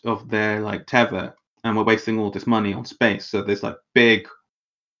end of their like tether, and we're wasting all this money on space. So there's like big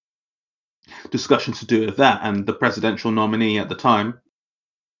discussions to do with that, and the presidential nominee at the time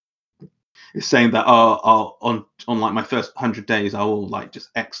is saying that on like my first 100 days I will like just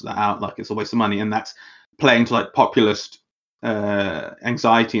X that out, like it's a waste of money. And that's playing to like populist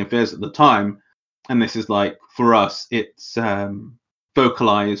anxiety and fears at the time, and this is like for us, it's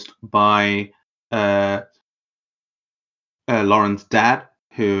vocalized by Lauren's dad,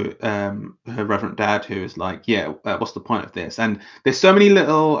 who her reverend dad, who is like, what's the point of this? And there's so many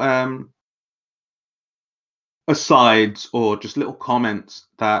little asides or just little comments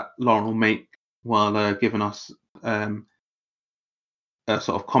that Lauren will make while giving us a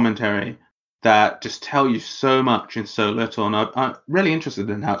sort of commentary that just tell you so much in so little. And I'm really interested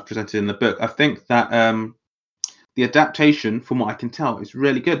in how it's presented in the book. I think that the adaptation, from what I can tell, is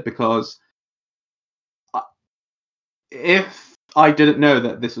really good, because if I didn't know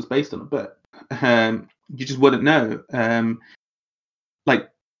that this was based on a book, you just wouldn't know. Like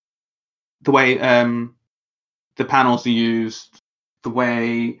the way the panels are used, the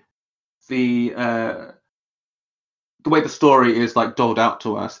way the story is like doled out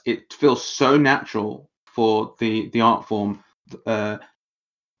to us, it feels so natural for the art form. The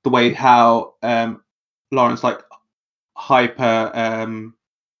way how Lauren's like hyper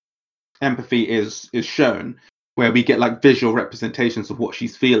empathy is shown, where we get like visual representations of what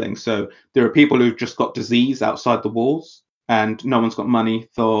she's feeling. So there are people who've just got disease outside the walls, and no one's got money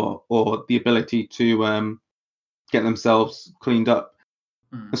or the ability to get themselves cleaned up.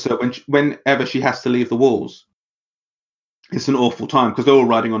 So whenever she has to leave the walls, it's an awful time, because they're all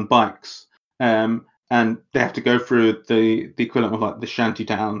riding on bikes, and they have to go through the equivalent of like the shanty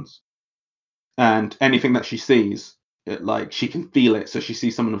towns, and anything that she sees, like she can feel it. So she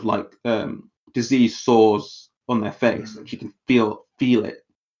sees someone with like disease sores on their face, and she can feel it.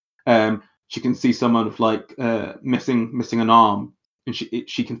 She can see someone with like missing an arm, and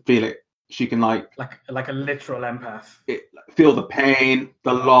she can feel it. She can like a literal empath. Feel the pain,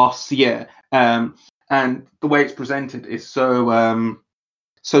 the loss, and the way it's presented is so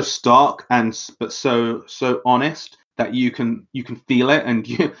stark but so honest that you can feel it, and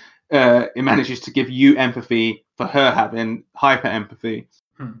it manages to give you empathy for her having hyper empathy.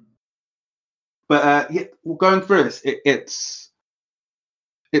 But going through this, it's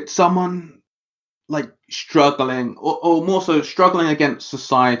someone like struggling, or more so struggling against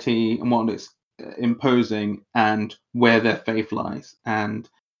society and what it's imposing, and where their faith lies. And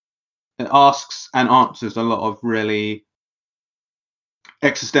it asks and answers a lot of really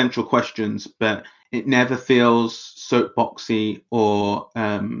existential questions, but it never feels soapboxy or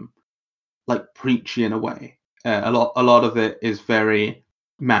like preachy in a way. A lot of it is very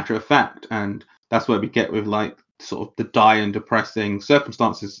matter of fact, and that's where we get with like sort of the dire and depressing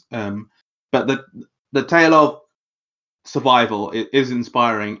circumstances. But the tale of survival is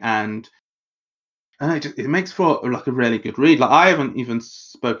inspiring, and it makes for like a really good read. Like I haven't even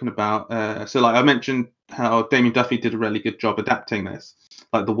spoken about so like I mentioned how Damien Duffy did a really good job adapting this,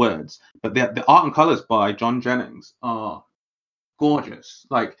 like the words, but the art and colors by John Jennings are gorgeous.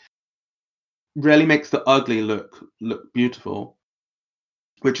 Like really makes the ugly look beautiful,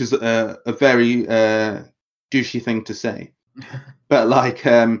 which is a very douchey thing to say. But like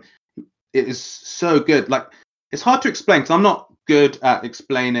it is so good. Like it's hard to explain, because I'm not good at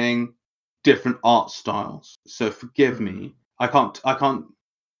explaining different art styles, so forgive me. I don't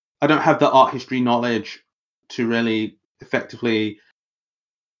have the art history knowledge to really effectively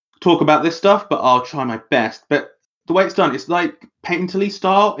talk about this stuff, but I'll try my best. But the way it's done, it's like painterly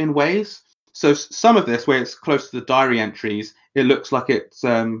style in ways. So some of this, where it's close to the diary entries, it looks like it's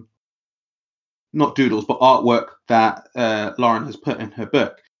not doodles, but artwork that Lauren has put in her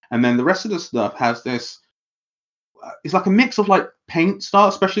book. And then the rest of the stuff has this, it's like a mix of like paint style,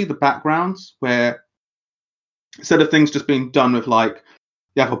 especially the backgrounds, where instead of things just being done with like,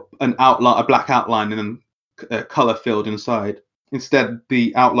 you have an outline, a black outline, and then color filled inside. Instead,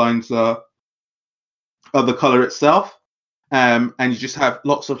 the outlines are the color itself. And you just have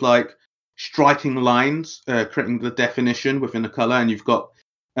lots of like striking lines, creating the definition within the color. And you've got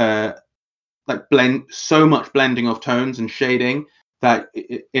like so much blending of tones and shading that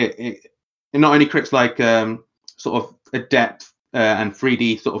it not only creates like sort of a depth and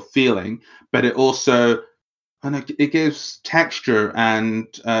 3D sort of feeling, but it also it gives texture and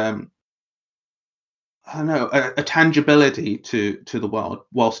I don't know, a tangibility to the world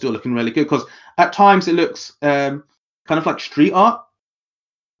while still looking really good. Because at times it looks kind of like street art,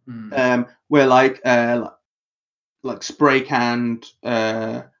 where like spray canned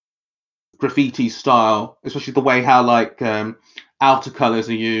graffiti style, especially the way how like outer colors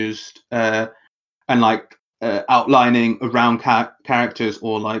are used and like outlining around characters,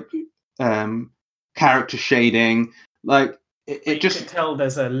 or like character shading. Like it just, you can tell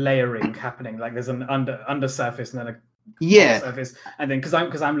there's a layering happening. Like there's an undersurface and then a surface. And then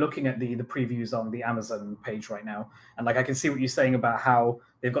because I'm looking at the previews on the Amazon page right now, and like I can see what you're saying about how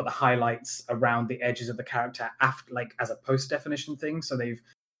they've got the highlights around the edges of the character after, like, as a post definition thing. So they've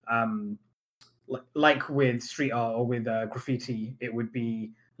like with street art or with graffiti, it would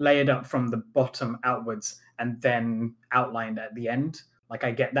be layered up from the bottom outwards and then outlined at the end. Like,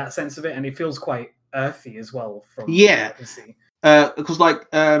 I get that sense of it, and it feels quite earthy as well from what I can see. Because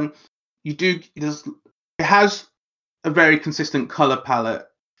it has a very consistent color palette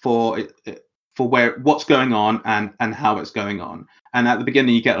for what's going on and how it's going on. And at the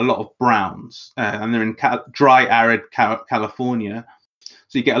beginning, you get a lot of browns, and they're in dry, arid California,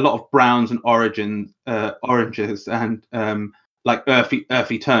 so you get a lot of browns and oranges and like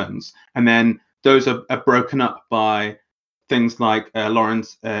earthy tones. And then those are broken up by things like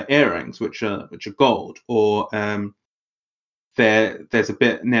Lauren's earrings, which are gold, or there's a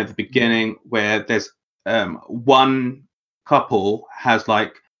bit near the beginning where there's one couple has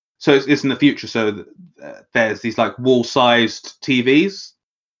like, so it's in the future, so there's these like wall-sized TVs,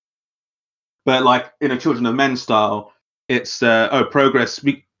 but like in a Children of Men style, it's progress.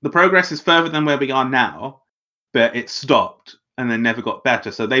 The progress is further than where we are now, but it stopped and then never got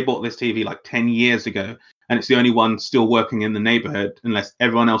better. So they bought this TV like 10 years ago, and it's the only one still working in the neighborhood, unless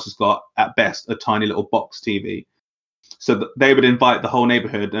everyone else has got at best a tiny little box TV. So they would invite the whole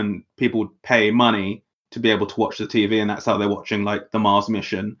neighborhood, and people would pay money to be able to watch the TV, and that's how they're watching like the Mars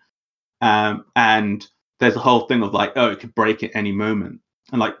mission. And there's a whole thing of like, it could break at any moment,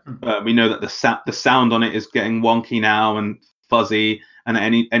 and like we know that the sound on it is getting wonky now and fuzzy, and at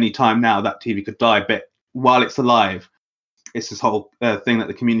any time now that TV could die. But while it's alive, it's this whole thing that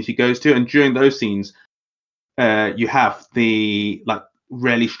the community goes to, and during those scenes, you have the like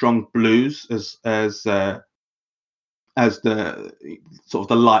really strong blues as the sort of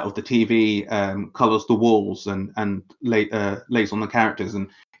the light of the TV colors the walls and lays on the characters, and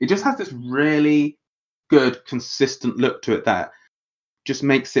it just has this really good consistent look to it that just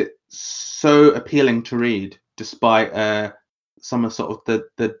makes it so appealing to read, despite some of sort of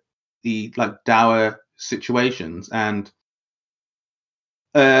the like dour situations. And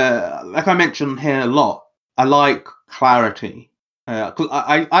like I mentioned here a lot, I like clarity.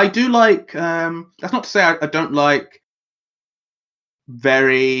 I do like, that's not to say I don't like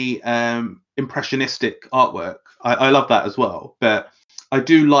very impressionistic artwork. I love that as well, but I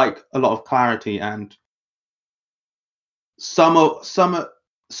do like a lot of clarity, and some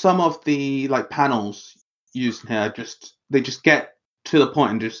of the like panels used here they just get to the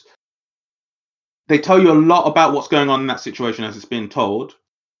point, and just they tell you a lot about what's going on in that situation as it's being told,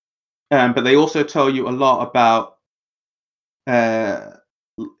 but they also tell you a lot about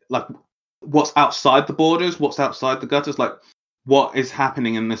like what's outside the borders, what's outside the gutters, like what is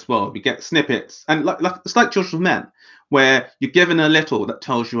happening in this world. We get snippets, and like it's like Children of Men, where you're given a little that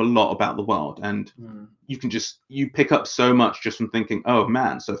tells you a lot about the world, and you pick up so much just from thinking, oh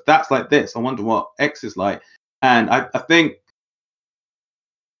man, so if that's like this, I wonder what X is like. And I think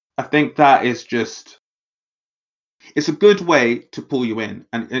that is just, it's a good way to pull you in,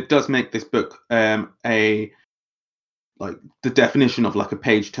 and it does make this book a like the definition of like a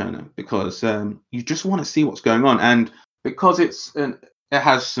page turner, because you just want to see what's going on, and because it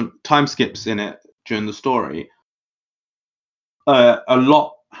has some time skips in it during the story, a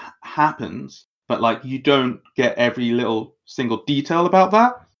lot happens, but like you don't get every little single detail about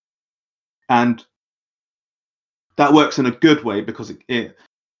that, and that works in a good way, because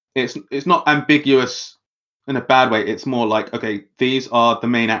it's not ambiguous in a bad way. It's more like, okay, these are the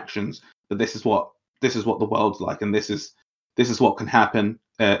main actions, but this is what the world's like, and this is what can happen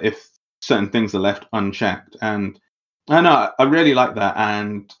if certain things are left unchecked. And I know I really like that,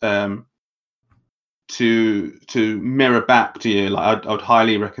 and to mirror back to you, like I would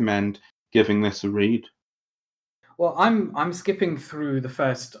highly recommend giving this a read. Well, I'm skipping through the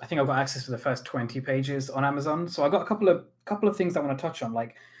first. I think I've got access to the first 20 pages on Amazon, so I got a couple of things I want to touch on,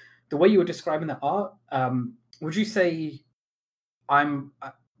 like the way you were describing the art. Would you say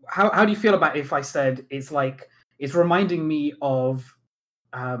how do you feel about if I said it's reminding me of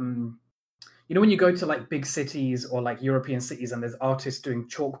when you go to like big cities or like European cities and there's artists doing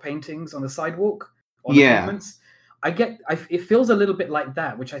chalk paintings on the sidewalk or the pavements? It feels a little bit like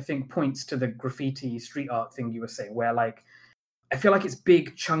that, which I think points to the graffiti street art thing you were saying, where like I feel like it's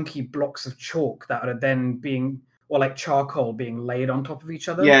big chunky blocks of chalk that are then being, or like charcoal being laid on top of each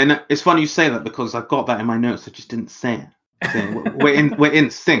other. Yeah, and it's funny you say that, because I've got that in my notes. I just didn't say it. So we're in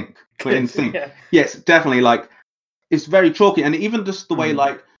sync. We're in sync. Yeah. Yes, definitely. Like it's very chalky, and even just the way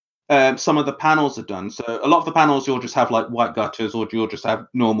like some of the panels are done. So a lot of the panels you'll just have like white gutters, or you'll just have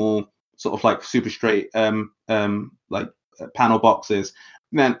normal sort of like super straight like panel boxes.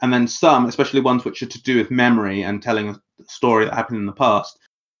 And then some, especially ones which are to do with memory and telling a story that happened in the past,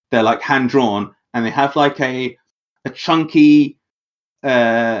 they're like hand drawn, and they have like a chunky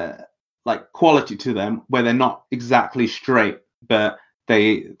like quality to them where they're not exactly straight, but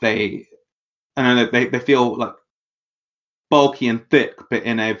they I don't know, they feel like bulky and thick, but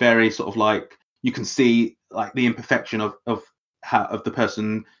in a very sort of like, you can see like the imperfection of the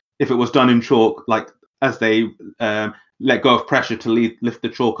person if it was done in chalk, like as they let go of pressure to lift the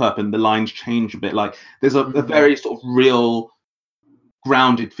chalk up and the lines change a bit. Like there's a very sort of real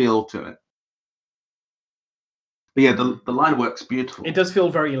grounded feel to it. But yeah, the line work's beautiful. It does feel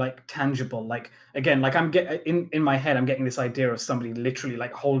very like tangible. Like again, like I'm in my head, I'm getting this idea of somebody literally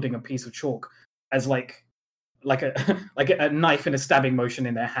like holding a piece of chalk as like a knife in a stabbing motion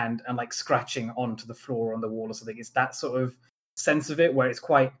in their hand and like scratching onto the floor or on the wall or something. It's that sort of sense of it where it's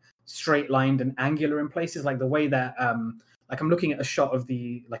quite straight lined and angular in places. Like the way that like I'm looking at a shot of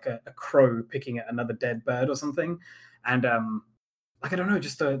the like a crow picking at another dead bird or something, and like I don't know,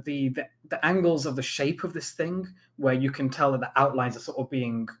 just the angles of the shape of this thing where you can tell that the outlines are sort of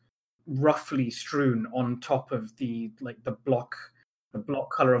being roughly strewn on top of the block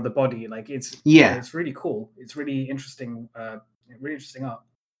color of the body. Like it's really cool. It's really interesting art.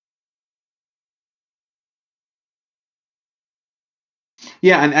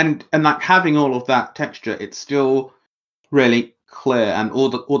 Yeah, and like having all of that texture, it's still really clear, and all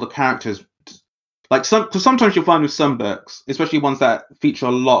the characters, like because sometimes you'll find with some books, especially ones that feature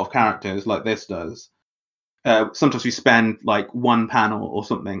a lot of characters like this does, sometimes we spend like one panel or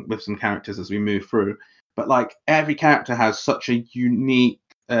something with some characters as we move through, but like every character has such a unique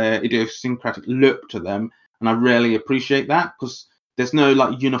idiosyncratic look to them, and I really appreciate that because there's no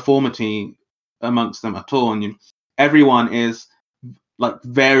like uniformity amongst them at all, and everyone is like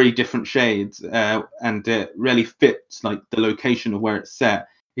very different shades, and it really fits like the location of where it's set.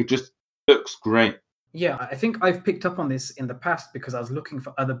 It just looks great. Yeah, I think I've picked up on this in the past because I was looking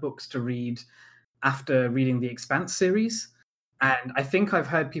for other books to read after reading the Expanse series, and I think I've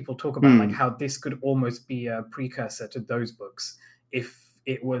heard people talk about like how this could almost be a precursor to those books if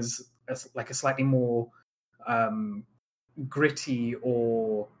it was like a slightly more gritty,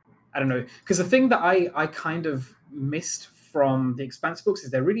 or I don't know, because the thing that I kind of missed from the Expanse books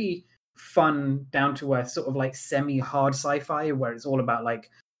is they're really fun, down to earth, sort of like semi-hard sci-fi, where it's all about like,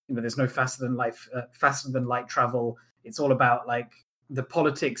 you know, there's no faster than light travel. It's all about like the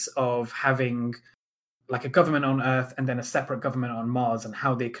politics of having like a government on Earth and then a separate government on Mars, and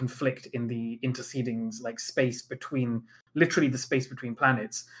how they conflict in the interceding like space between, literally the space between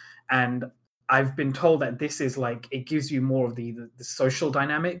planets. And I've been told that this is like, it gives you more of the social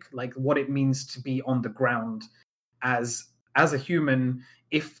dynamic, like what it means to be on the ground as a human,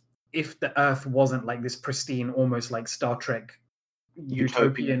 if the Earth wasn't like this pristine, almost like Star Trek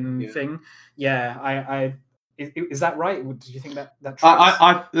utopian thing. Yeah, is that right? Do you think that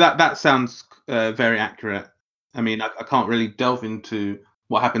that sounds very accurate. I mean, I can't really delve into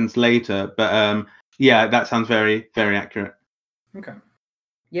what happens later, but yeah, that sounds very, very accurate. Okay.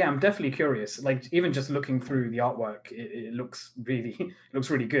 Yeah, I'm definitely curious. Like even just looking through the artwork, it looks really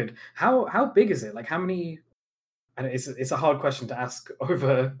good. How big is it? Like how many? And it's a hard question to ask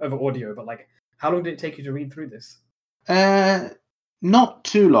over audio, but like how long did it take you to read through this? Not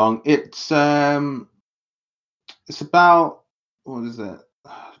too long. It's about, what is it?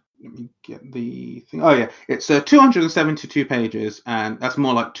 Let me get the thing. Oh yeah, it's 272 pages, and that's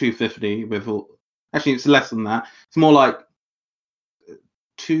more like 250 with all. Actually, it's less than that. It's more like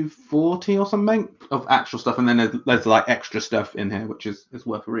 240 or something of actual stuff, and then there's like extra stuff in here, which is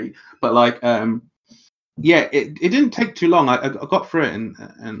worth a read. But like, yeah, it didn't take too long. I got through it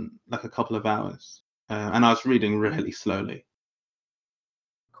in like a couple of hours, and I was reading really slowly.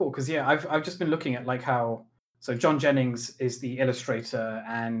 Cool, because yeah, I've just been looking at like how, so John Jennings is the illustrator,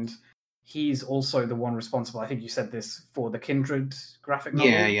 and he's also the one responsible, I think you said this, for the Kindred graphic novel.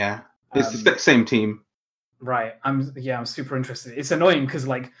 Yeah. It's the same team. Right. I'm super interested. It's annoying because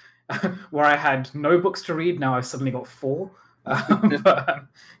like where I had no books to read, now I've suddenly got 4. But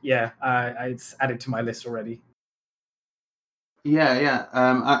yeah, it's added to my list already. Yeah.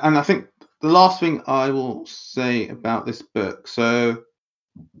 And I think the last thing I will say about this book, so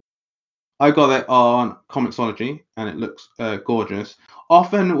I got it on Comixology, and it looks gorgeous.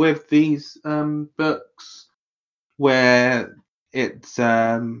 Often with these books where it's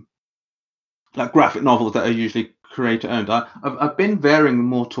like graphic novels that are usually creator owned, I've been veering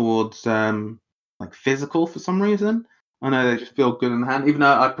more towards like physical for some reason. I know they just feel good in the hand, even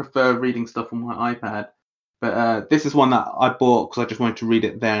though I prefer reading stuff on my iPad. But this is one that I bought because I just wanted to read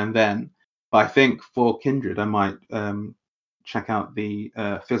it there and then. But I think for Kindred, I might check out the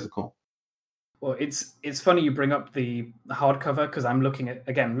physical. Well, it's funny you bring up the hardcover because I'm looking at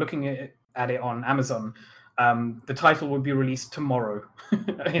it on Amazon. The title will be released tomorrow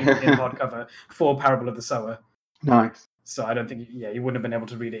in hardcover for Parable of the Sower. Nice. So I don't think, you wouldn't have been able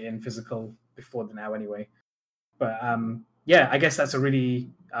to read it in physical before now anyway. But I guess that's a really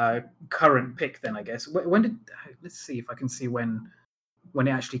current pick then, I guess. When did, let's see if I can see when it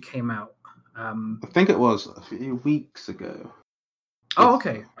actually came out. I think it was a few weeks ago. Oh,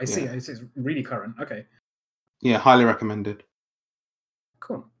 okay. I see. It's really current. Okay. Yeah, highly recommended.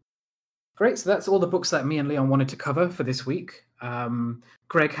 Cool. Great. So that's all the books that me and Leon wanted to cover for this week.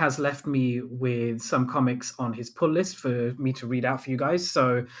 Greg has left me with some comics on his pull list for me to read out for you guys.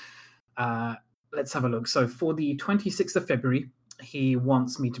 So let's have a look. So for the 26th of February, he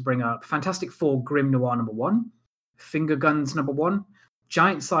wants me to bring up Fantastic Four Grim Noir #1, Finger Guns #1,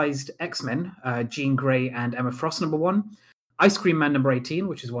 Giant-Sized X-Men, Jean Grey and Emma Frost #1, Ice Cream Man #18,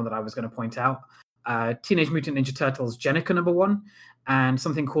 which is one that I was going to point out, Teenage Mutant Ninja Turtles Jennika #1, and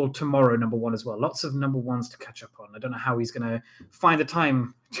something called Tomorrow #1 as well. Lots of #1s to catch up on. I don't know how he's going to find the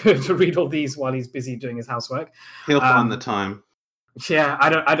time to read all these while he's busy doing his housework. He'll find the time. Yeah,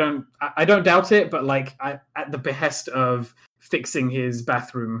 I don't doubt it, but like at the behest of fixing his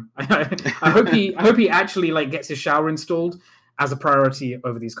bathroom, I hope he actually like gets his shower installed as a priority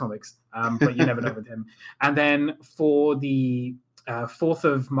over these comics. But you never know with him. And then for the 4th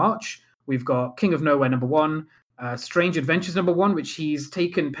of March, we've got King of Nowhere #1, Strange Adventures #1, which he's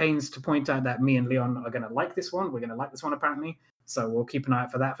taken pains to point out that me and Leon are going to like this one. We're going to like this one apparently, so we'll keep an eye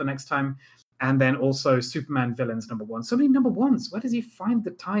out for that for next time. And then also Superman Villains #1. So many #1s. Where does he find the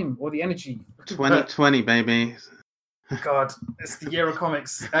time or the energy? 2020, baby. God, it's the year of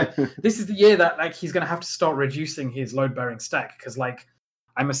comics. This is the year that like he's going to have to start reducing his load-bearing stack because like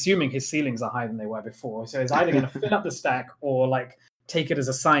I'm assuming his ceilings are higher than they were before. So he's either going to fill up the stack or like take it as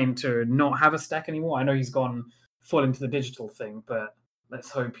a sign to not have a stack anymore. I know he's gone full into the digital thing, but let's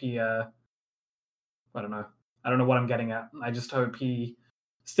hope he I don't know what I'm getting at. I just hope he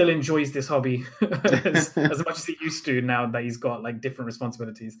still enjoys this hobby as much as he used to now that he's got like different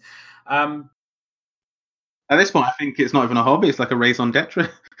responsibilities. At this point, I think it's not even a hobby; it's like a raison d'être.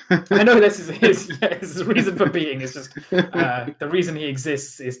 I know this is his reason for being. It's just the reason he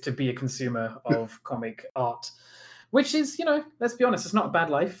exists is to be a consumer of comic art, which is, let's be honest, it's not a bad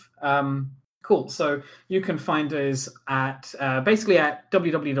life. Cool. So you can find us at basically at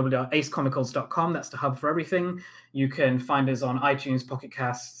www.acecomicals.com. That's the hub for everything. You can find us on iTunes, Pocket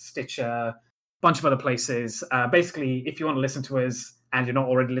Cast, Stitcher, a bunch of other places. Basically, if you want to listen to us and you're not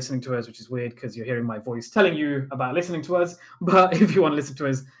already listening to us, which is weird because you're hearing my voice telling you about listening to us, but if you want to listen to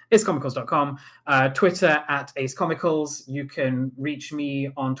us, acecomicals.com. Twitter at acecomicals. You can reach me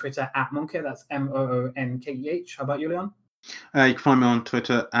on Twitter at Monkeh. That's MOONKEH. How about you, Leon? You can find me on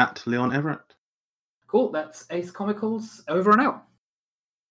Twitter at Leon Everett. Cool. That's Ace Comicals. Over and out.